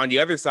flip it on the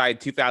other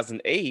side,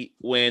 2008,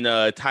 when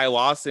Ty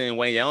Lawson and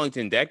Wayne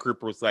Ellington, that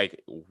group was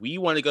like, we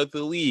want to go to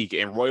the league.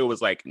 And Roy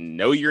was like,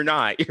 no, you're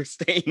not. You're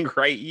staying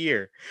right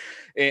here.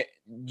 And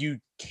you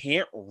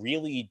can't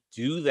really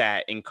do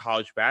that in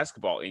college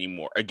basketball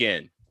anymore.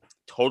 Again,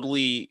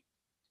 totally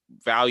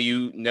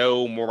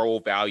no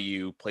moral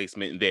value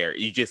placement there.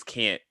 You just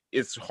can't.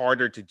 It's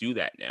harder to do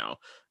that now.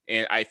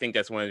 And I think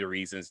that's one of the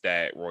reasons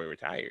that Roy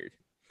retired.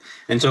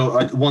 And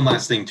so one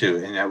last thing, too,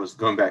 and I was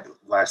going back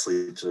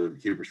lastly to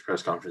Hubert's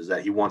press conference,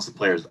 that he wants the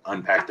players to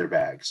unpack their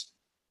bags.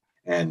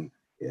 And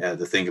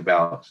the thing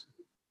about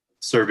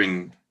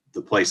serving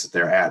the place that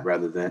they're at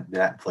rather than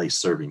that place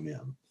serving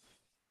them.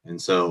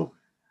 And so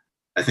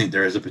I think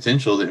there is a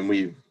potential that, and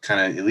we've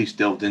kind of at least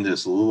delved into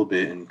this a little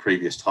bit in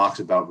previous talks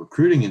about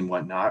recruiting and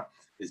whatnot,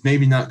 is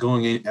maybe not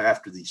going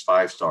after these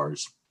 5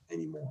 stars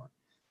anymore,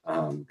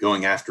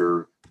 going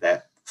after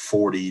that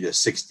 40 to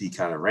 60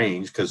 kind of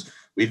range, because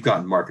we've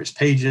gotten Marcus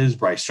Pages,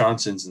 Bryce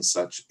Johnsons and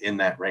such in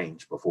that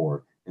range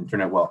before and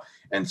turned out well.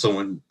 And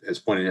someone has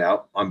pointed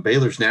out on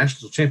Baylor's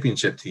national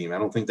championship team, I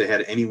don't think they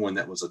had anyone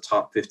that was a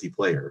top 50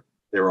 player.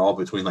 They were all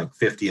between like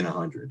 50 and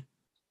 100.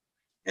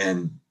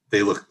 And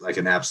they look like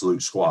an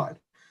absolute squad,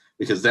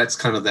 because that's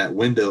kind of that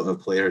window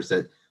of players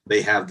that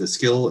they have the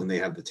skill and they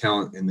have the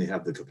talent and they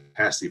have the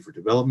capacity for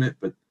development,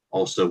 but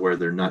also where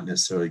they're not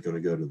necessarily going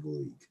to go to the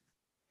league.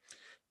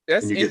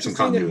 That's interesting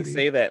that you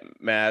say that,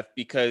 Matt,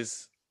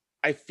 because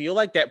I feel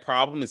like that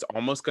problem is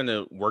almost going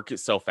to work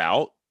itself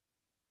out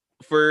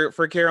for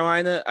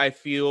Carolina. I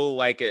feel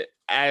like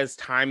as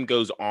time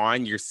goes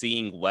on, you're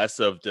seeing less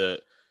of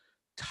the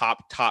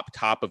top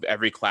of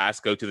every class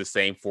go to the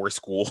same 4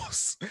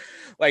 schools.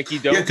 Like you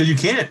don't. Yeah, because you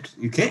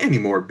can't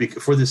anymore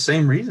for the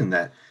same reason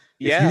that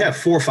if you have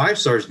 4 or 5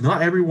 stars,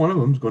 not every one of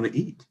them is going to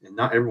eat, and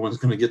not everyone's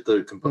going to get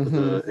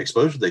the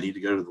exposure they need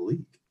to go to the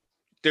league.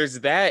 There's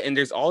that, and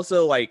there's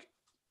also like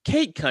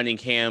Kate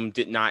Cunningham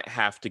did not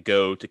have to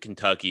go to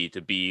Kentucky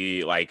to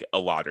be like a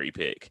lottery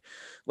pick.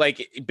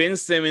 Like Ben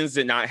Simmons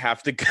did not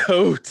have to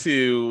go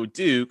to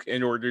Duke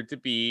in order to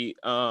be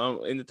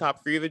in the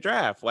top 3 of the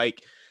draft.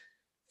 Like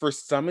for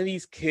some of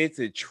these kids,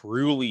 it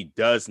truly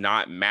does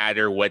not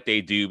matter what they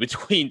do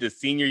between the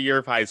senior year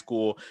of high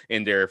school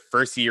and their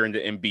first year in the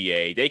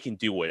NBA. They can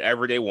do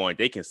whatever they want.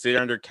 They can sit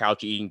under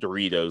couch eating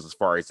Doritos as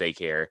far as they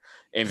care,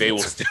 and they will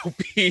still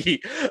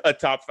be a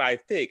top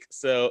 5 pick.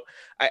 So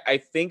I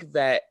think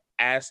that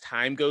as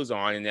time goes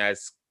on and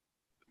as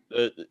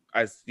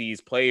as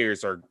these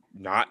players are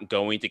not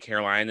going to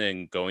Carolina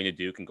and going to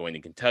Duke and going to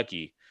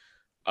Kentucky,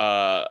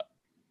 the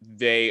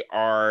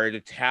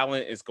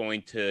talent is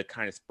going to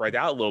kind of spread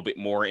out a little bit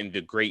more in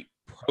the great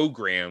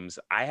programs.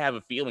 I have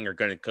a feeling are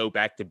going to go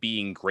back to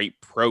being great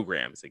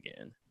programs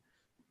again.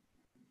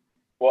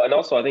 Well, and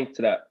also I think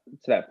to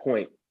that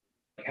point,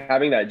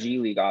 having that G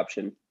League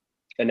option,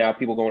 and now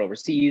people going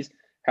overseas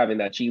having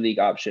that G League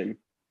option,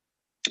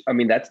 I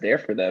mean, that's there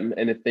for them.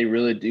 And if they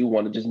really do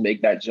want to just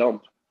make that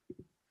jump,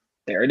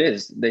 there it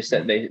is. They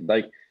said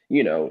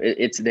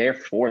it's there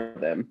for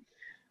them.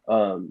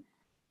 And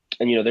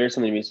there's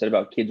something to be said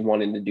about kids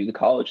wanting to do the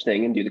college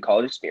thing and do the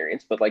college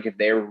experience. But like, if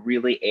they're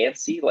really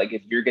antsy, like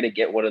if you're going to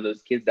get one of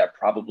those kids that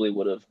probably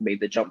would have made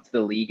the jump to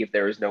the league if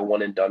there was no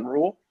one and done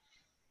rule,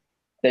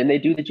 then they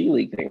do the G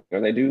League thing, or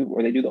they do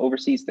the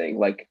overseas thing.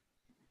 Like,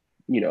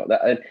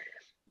 that,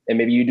 and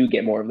maybe you do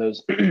get more of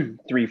those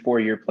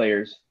 3-4 year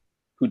players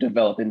who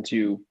develop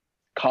into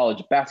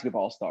college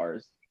basketball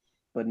stars,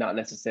 but not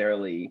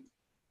necessarily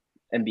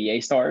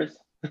NBA stars.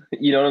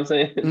 You know what I'm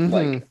saying? Mm-hmm.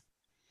 Like,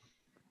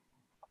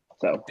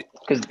 so,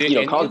 because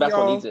college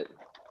basketball needs it.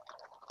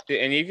 Did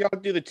any of y'all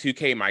do the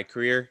 2K My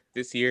Career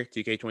this year,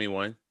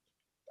 2K21?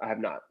 I have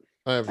not.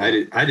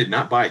 I did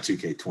not buy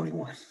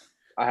 2K21.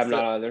 I have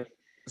not either.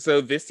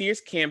 So this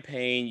year's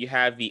campaign, you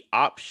have the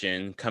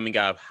option coming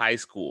out of high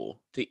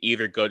school to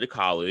either go to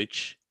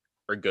college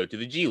or go to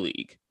the G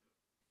League.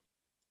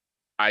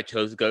 I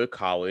chose to go to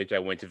college. I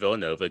went to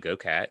Villanova, go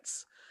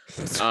Cats.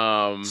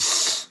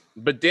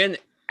 But then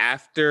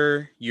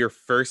after your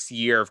first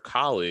year of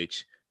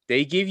college,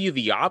 they give you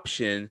the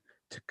option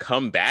to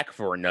come back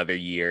for another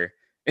year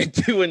and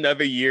do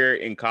another year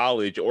in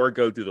college or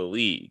go to the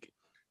league.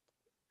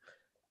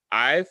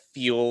 I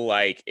feel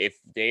like if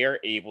they are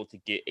able to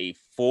get a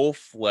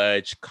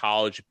full-fledged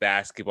college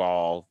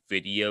basketball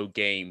video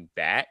game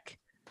back,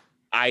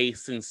 I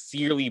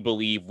sincerely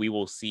believe we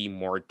will see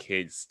more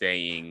kids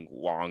staying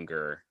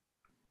longer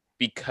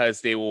because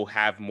they will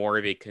have more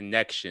of a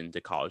connection to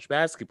college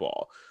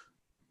basketball.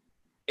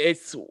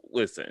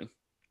 Listen,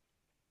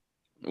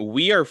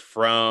 we are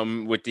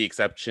from, with the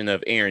exception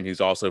of Aaron,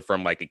 who's also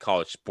from like a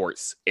college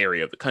sports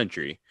area of the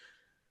country,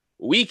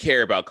 we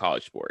care about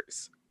college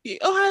sports.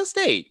 Ohio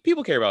State.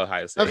 People care about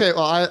Ohio State. Okay,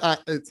 well,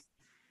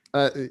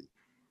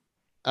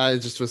 I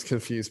just was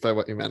confused by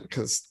what you meant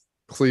because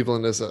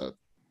Cleveland is a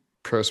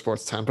pro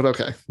sports town. But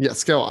okay,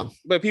 yes, go on.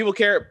 But people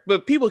care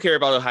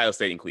about Ohio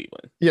State and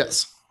Cleveland.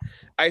 Yes.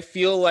 I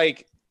feel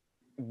like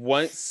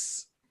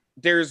once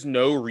there's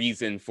no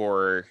reason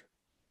for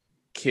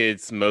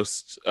kids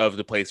most of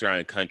the place around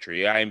the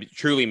country, I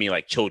truly mean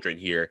like children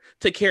here,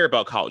 to care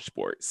about college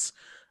sports.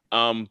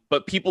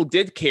 But people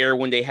did care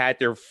when they had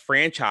their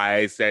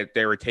franchise that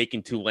they were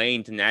taking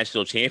Tulane to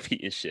national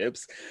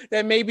championships,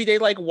 that maybe they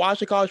like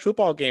watch a college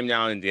football game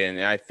now and then.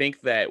 And I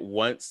think that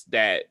once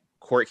that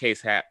court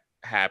case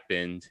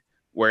happened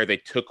where they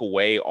took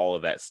away all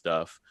of that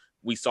stuff,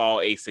 we saw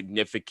a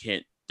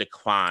significant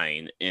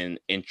decline in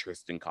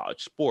interest in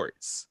college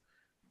sports.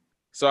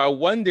 So I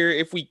wonder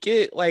if we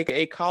get like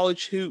a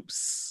college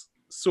hoops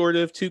sort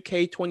of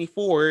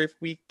 2K24, if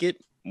we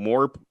get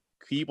more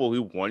people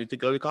who wanted to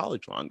go to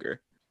college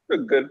longer. A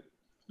good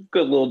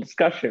little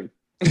discussion.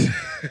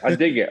 I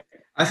dig it.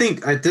 I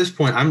think at this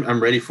point, I'm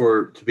ready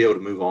to be able to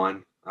move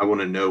on. I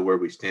want to know where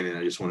we stand, and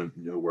I just want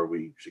to know where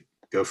we should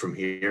go from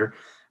here.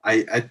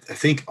 I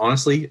think,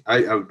 honestly,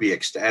 I would be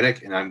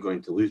ecstatic, and I'm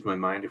going to lose my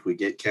mind if we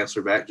get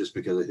Kessler back, just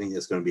because I think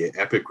it's going to be an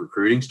epic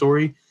recruiting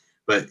story.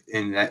 But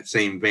in that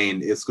same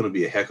vein, it's going to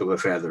be a heck of a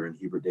feather in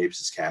Hubert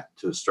Davis's cap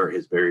to start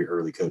his very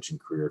early coaching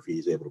career if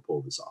he's able to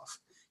pull this off.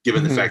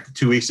 Given the fact that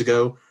 2 weeks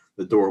ago,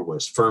 the door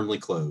was firmly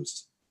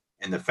closed,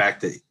 and the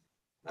fact that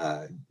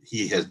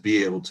he has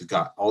been able to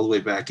got all the way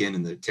back in,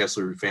 and the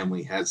Kessler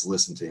family has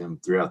listened to him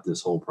throughout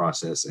this whole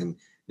process, and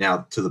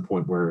now to the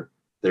point where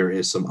there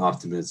is some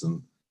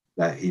optimism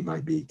that he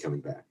might be coming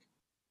back.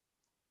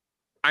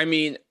 I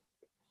mean,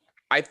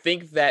 I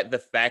think that the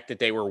fact that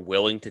they were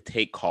willing to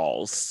take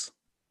calls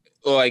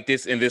like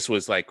this, and this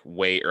was like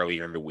way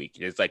earlier in the week,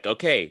 it's like,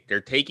 okay,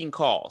 they're taking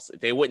calls. If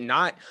they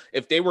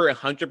were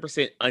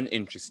 100%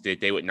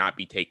 uninterested, they would not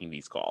be taking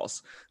these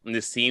calls. And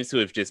this seems to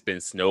have just been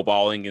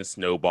snowballing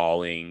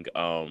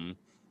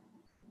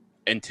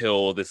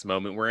until this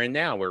moment we're in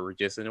now, where we're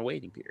just in a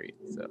waiting period.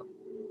 So,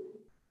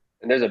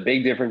 and there's a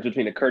big difference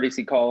between a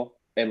courtesy call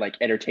and like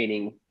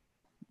entertaining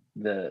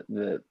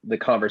the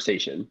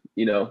conversation.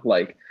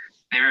 Like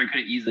Aaron could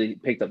have easily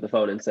picked up the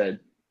phone and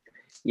said,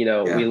 We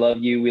love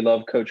you. We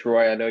love Coach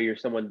Roy. I know you're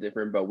someone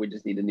different, but we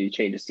just need a new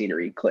change of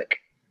scenery. Click,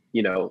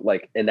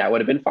 and that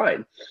would have been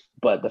fine.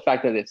 But the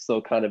fact that it's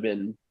still kind of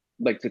been,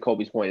 like to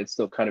Colby's point, it's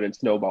still kind of been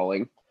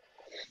snowballing.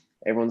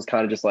 Everyone's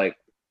kind of just like,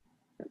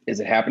 is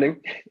it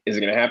happening? Is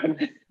it going to happen?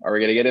 Are we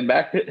going to get it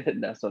back?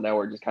 So now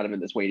we're just kind of in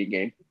this waiting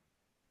game.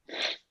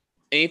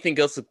 Anything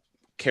else with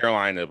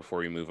Carolina before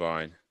we move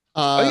on?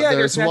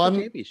 There's one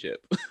championship.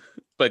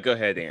 But go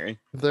ahead, Aaron.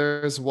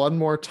 There's one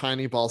more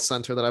tiny ball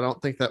center that I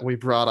don't think that we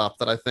brought up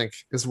that I think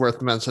is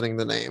worth mentioning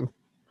the name.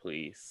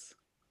 Please.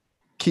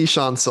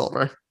 Keyshawn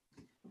Silver.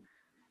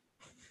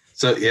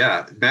 So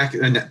yeah, back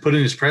and put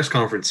in his press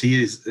conference,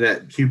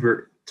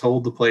 Hubert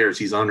told the players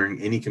he's honoring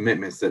any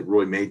commitments that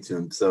Roy made to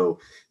him. So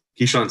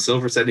Keyshawn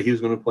Silver said that he was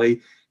going to play.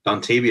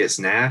 Dontavius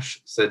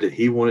Nash said that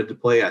he wanted to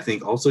play. I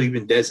think also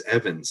even Des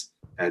Evans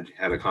had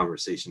a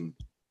conversation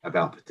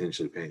about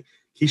potentially paying.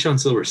 Keyshawn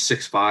Silver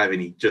 6'5",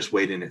 and he just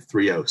weighed in at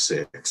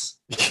 306.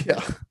 Yeah.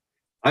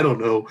 I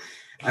don't know.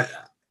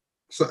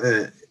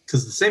 Because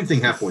the same thing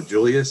happened with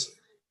Julius,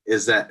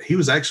 is that he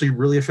was actually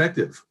really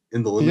effective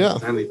in the limited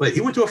time he played.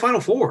 He went to a Final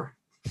Four,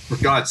 for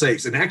God's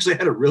sakes, and actually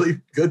had a really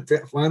good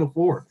Final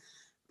Four.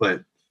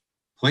 But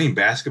playing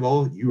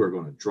basketball, you are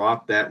going to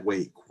drop that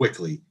weight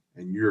quickly,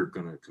 and you're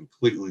going to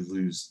completely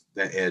lose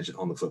that edge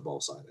on the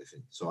football side, I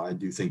think. So I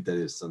do think that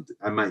is something.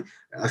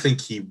 I think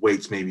he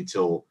waits maybe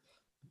till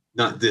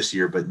not this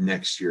year, but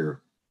next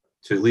year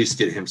to at least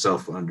get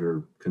himself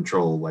under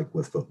control, like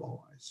with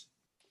football wise.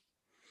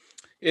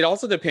 It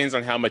also depends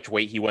on how much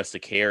weight he wants to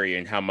carry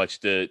and how much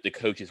the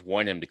coaches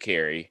want him to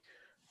carry.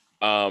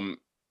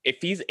 If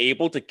he's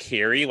able to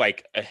carry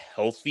like a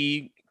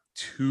healthy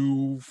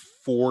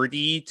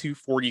 240,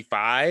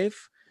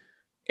 245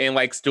 and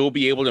like still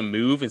be able to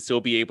move and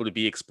still be able to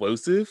be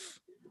explosive,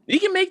 you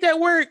can make that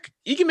work.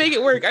 You can make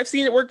it work. I've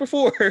seen it work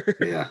before.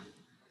 Yeah.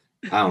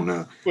 I don't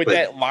know. With but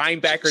that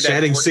linebacker,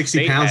 shedding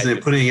 60 pounds and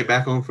then putting it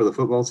back on for the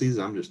football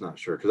season, I'm just not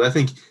sure. Because I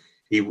think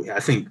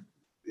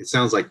it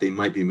sounds like they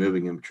might be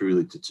moving him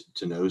truly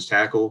to nose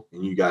tackle,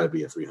 and you got to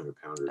be a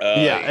 300-pounder.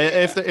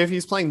 If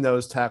he's playing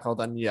nose tackle,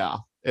 then yeah,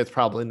 it's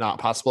probably not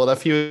possible.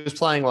 If he was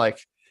playing like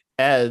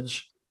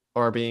edge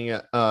or being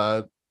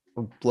a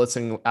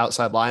blitzing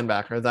outside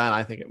linebacker, then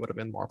I think it would have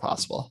been more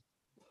possible.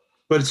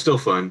 But it's still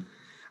fun.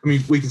 I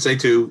mean, we can say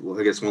too,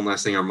 I guess one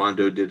last thing,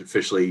 Armando did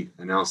officially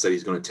announce that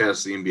he's going to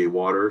test the NBA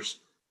waters.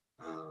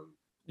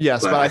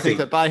 Yes, but I think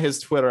that by his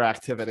Twitter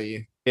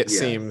activity, it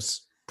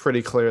seems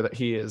pretty clear that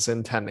he is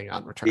intending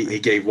on returning. He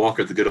gave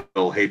Walker the good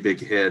old "Hey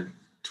big head"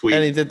 tweet,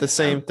 and he did the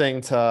same thing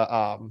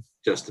to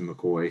Justin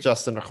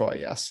McCoy.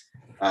 Yes.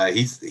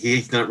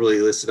 He's not really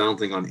listed, I don't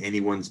think, on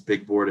anyone's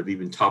big board of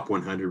even top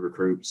 100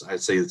 recruits. I'd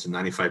say it's a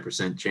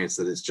 95% chance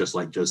that it's just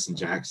like Justin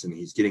Jackson.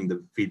 He's getting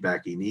the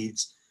feedback he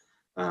needs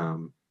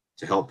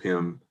to help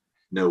him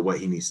know what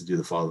he needs to do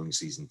the following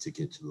season to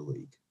get to the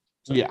league.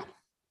 So,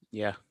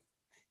 yeah.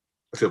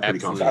 I feel pretty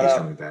confident he's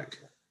coming back.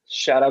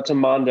 Shout out to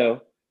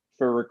Mondo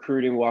for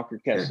recruiting Walker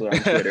Kessler on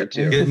Twitter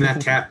too. Getting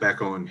that cap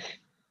back on.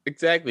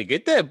 Exactly.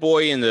 Get that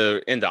boy in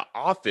the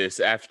office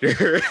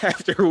after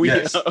we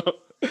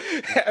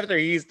after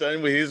he's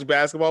done with his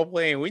basketball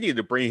playing. We need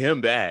to bring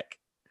him back.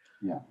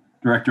 Yeah.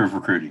 Director of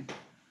recruiting.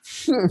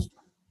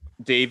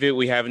 David,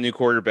 we have a new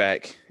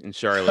quarterback in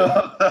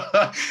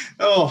Charlotte.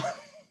 Oh,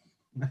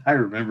 I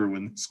remember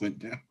when this went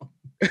down.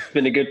 It's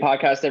been a good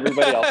podcast,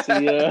 everybody. I'll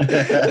see you.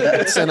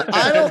 Listen,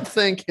 I don't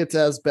think it's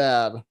as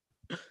bad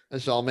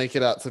as y'all make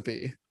it out to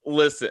be.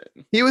 Listen.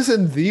 He was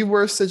in the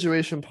worst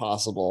situation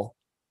possible.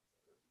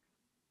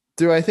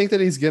 Do I think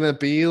that he's going to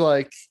be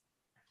like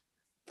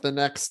the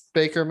next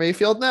Baker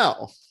Mayfield?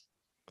 No.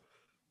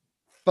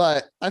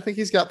 But I think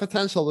he's got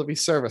potential to be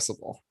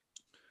serviceable.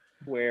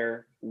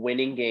 Where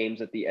winning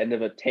games at the end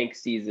of a tank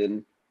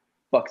season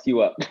fucks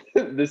you up.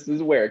 This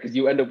is where, because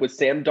you end up with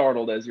Sam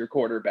Darnold as your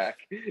quarterback.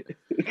 Give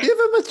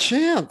him a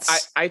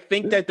chance. I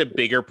think that the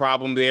bigger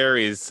problem there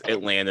is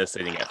Atlanta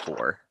sitting at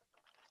 4.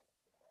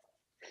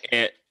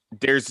 And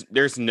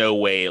there's no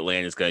way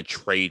Atlanta's going to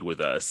trade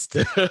with us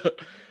to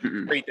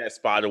trade that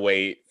spot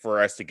away for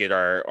us to get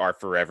our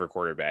forever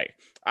quarterback.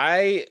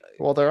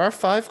 Well, there are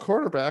 5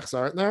 quarterbacks,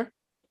 aren't there?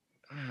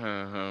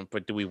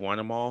 But do we want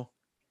them all?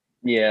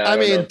 Yeah. I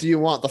mean, do you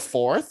want the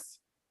 4th?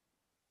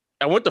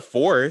 I want the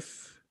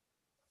 4th.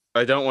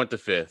 I don't want the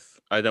 5th.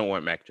 I don't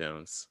want Mac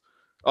Jones.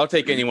 I'll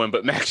take anyone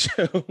but Mac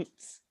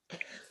Jones.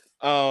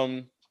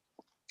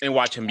 And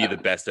watch him be the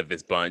best of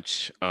his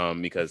bunch,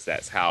 because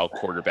that's how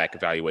quarterback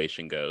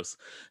evaluation goes.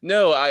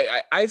 No,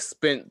 I've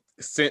spent,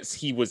 since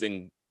he was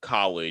in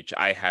college,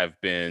 I have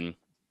been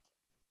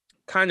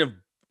kind of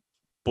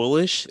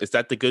bullish. Is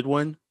that the good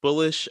one?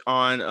 Bullish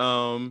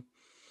on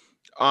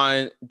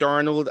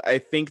Darnold. I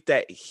think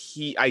that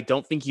I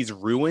don't think he's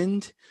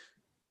ruined.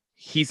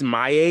 He's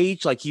my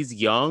age, like he's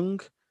young.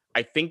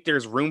 I think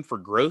there's room for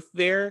growth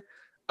there.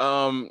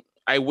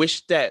 I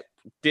wish that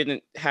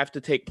didn't have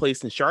to take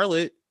place in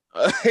Charlotte.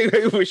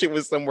 I wish it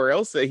was somewhere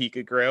else that he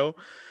could grow.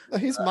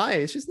 He's my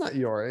age. He's not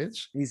your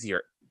age. He's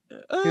your.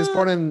 He was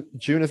born in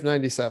June of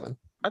 '97.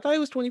 I thought he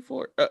was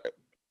 24.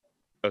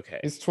 Okay.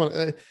 He's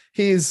 20.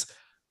 He's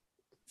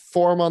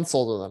 4 months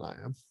older than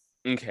I am.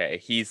 Okay,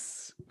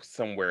 he's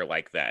somewhere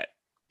like that,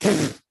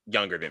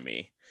 younger than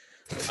me.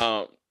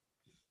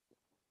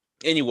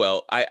 Anyway,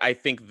 I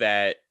think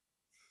that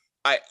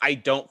I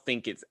don't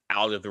think it's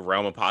out of the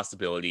realm of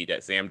possibility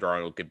that Sam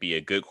Darnold could be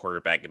a good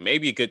quarterback and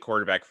maybe a good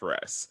quarterback for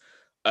us.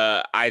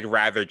 I'd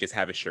rather just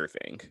have a sure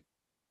thing,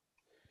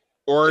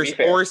 or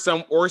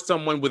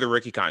someone with a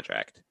rookie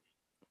contract.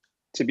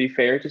 To be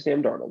fair to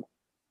Sam Darnold,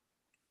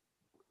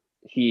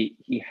 he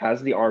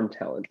has the arm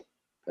talent.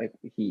 Like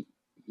he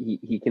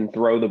can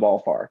throw the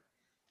ball far.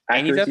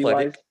 And he's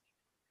athletic.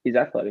 He's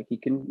athletic. He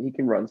can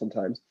run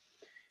sometimes.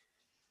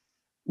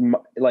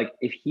 Like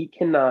if he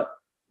cannot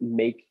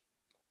make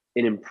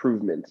an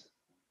improvement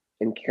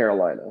in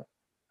Carolina,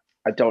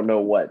 I don't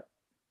know what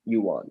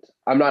you want.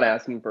 I'm not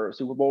asking for a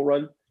Super Bowl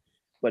run,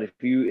 but if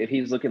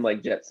he's looking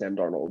like Jet Sam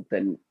Darnold,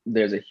 then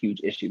there's a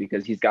huge issue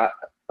because he's got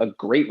a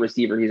great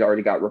receiver he's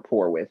already got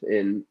rapport with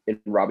in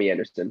Robbie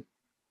Anderson.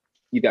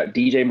 You've got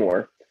DJ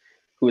Moore,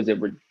 who is a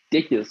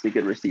ridiculously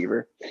good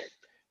receiver.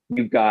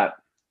 You've got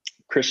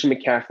Christian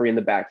McCaffrey in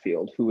the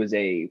backfield, who is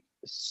a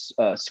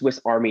Swiss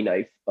Army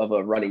knife of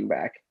a running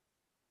back.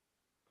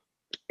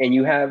 And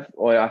you have,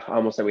 I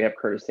almost said we have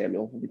Curtis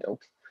Samuel. We don't.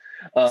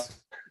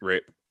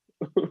 Rip.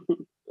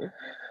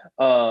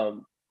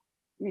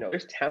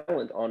 There's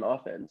talent on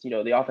offense.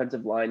 The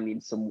offensive line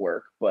needs some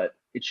work, but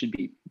it should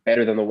be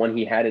better than the one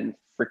he had in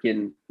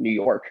freaking New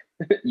York,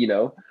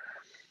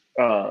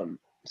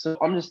 So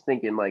I'm just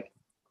thinking, like,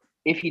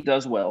 if he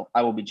does well,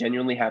 I will be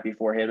genuinely happy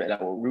for him and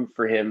I will root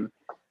for him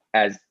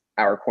as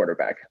our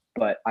quarterback.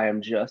 But I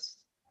am just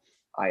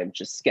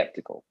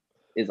skeptical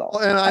is all.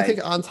 And I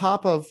think on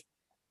top of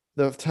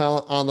the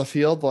talent on the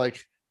field,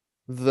 like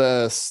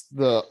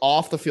the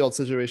off the field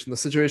situation, the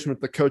situation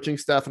with the coaching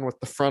staff and with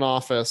the front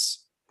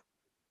office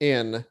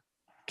in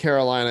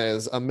Carolina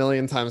is a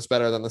million times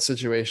better than the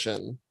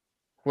situation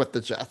with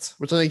the Jets,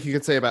 which I think you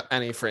could say about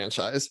any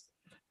franchise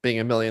being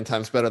a million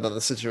times better than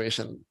the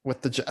situation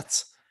with the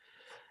Jets.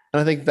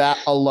 And I think that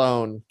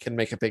alone can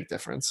make a big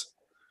difference.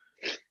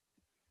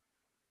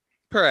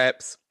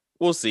 Perhaps.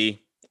 We'll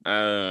see.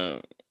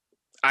 I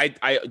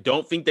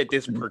don't think that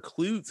this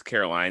precludes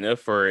Carolina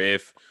for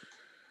if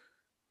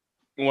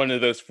one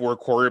of those 4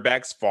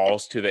 quarterbacks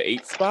falls to the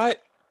 8th spot.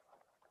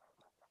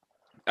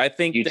 I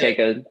think you take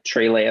a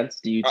Trey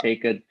Lance. Do you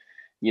take a,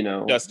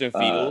 Justin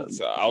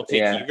Fields? I'll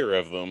take either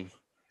of them.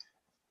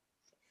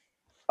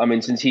 I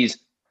mean, since he's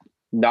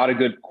not a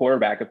good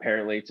quarterback,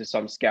 apparently, to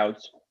some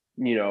scouts,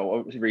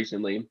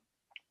 recently,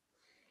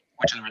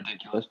 which is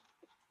ridiculous,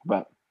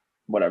 but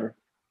whatever.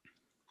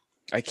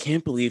 I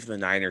can't believe the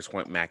Niners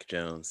want Mac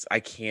Jones. I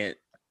can't.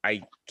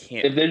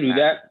 If they do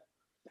that,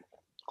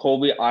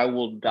 Colby, I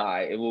will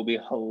die. It will be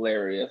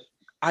hilarious.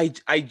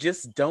 I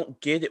just don't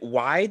get it.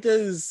 Why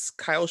does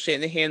Kyle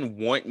Shanahan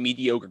want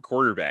mediocre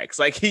quarterbacks?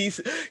 Like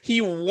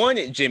he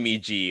wanted Jimmy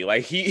G.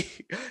 Like he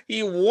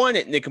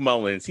wanted Nick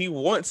Mullins. He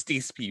wants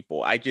these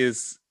people. I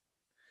just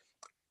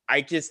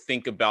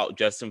think about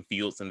Justin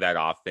Fields in that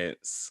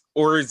offense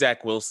or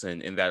Zach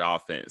Wilson in that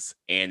offense,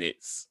 and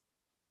it's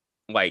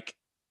like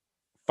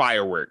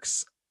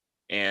fireworks.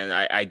 And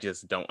I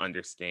just don't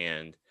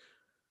understand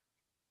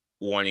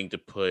wanting to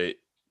put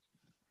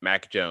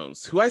Mac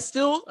Jones, who I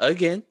still,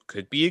 again,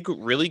 could be a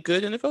really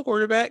good NFL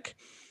quarterback.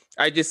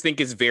 I just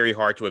think it's very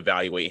hard to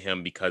evaluate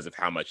him because of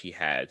how much he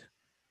had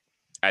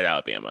at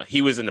Alabama.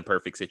 He was in the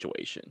perfect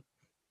situation,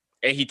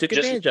 and he took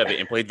advantage of it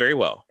and played very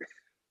well.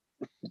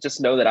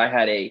 Just know that I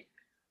had a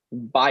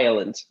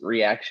violent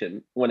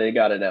reaction when it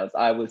got announced.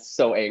 I was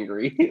so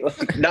angry.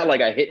 Not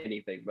like I hit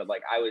anything, but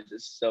like I was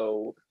just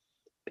so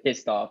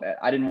pissed off.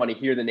 I didn't want to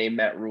hear the name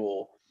Matt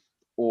Rule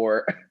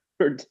or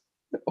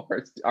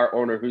our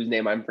owner, whose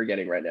name I'm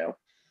forgetting right now.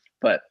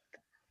 But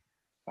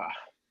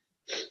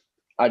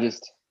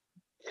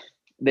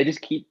they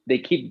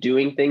keep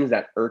doing things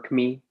that irk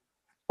me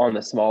on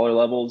the smaller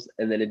levels,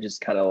 and then it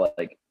just kind of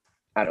like,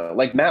 I don't know,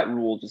 like Matt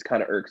Rule just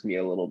kind of irks me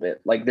a little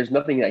bit. Like there's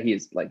nothing that he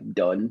has like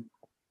done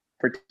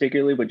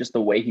particularly, but just the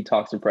way he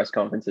talks in press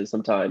conferences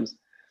sometimes,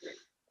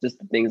 just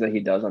the things that he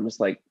does, I'm just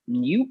like,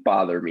 you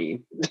bother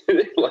me.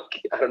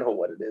 Like I don't know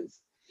what it is.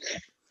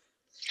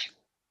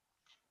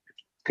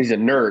 He's a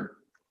nerd.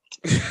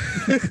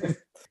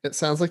 It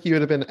sounds like you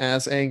would have been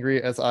as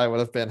angry as I would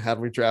have been had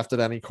we drafted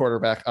any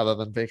quarterback other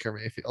than Baker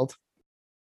Mayfield.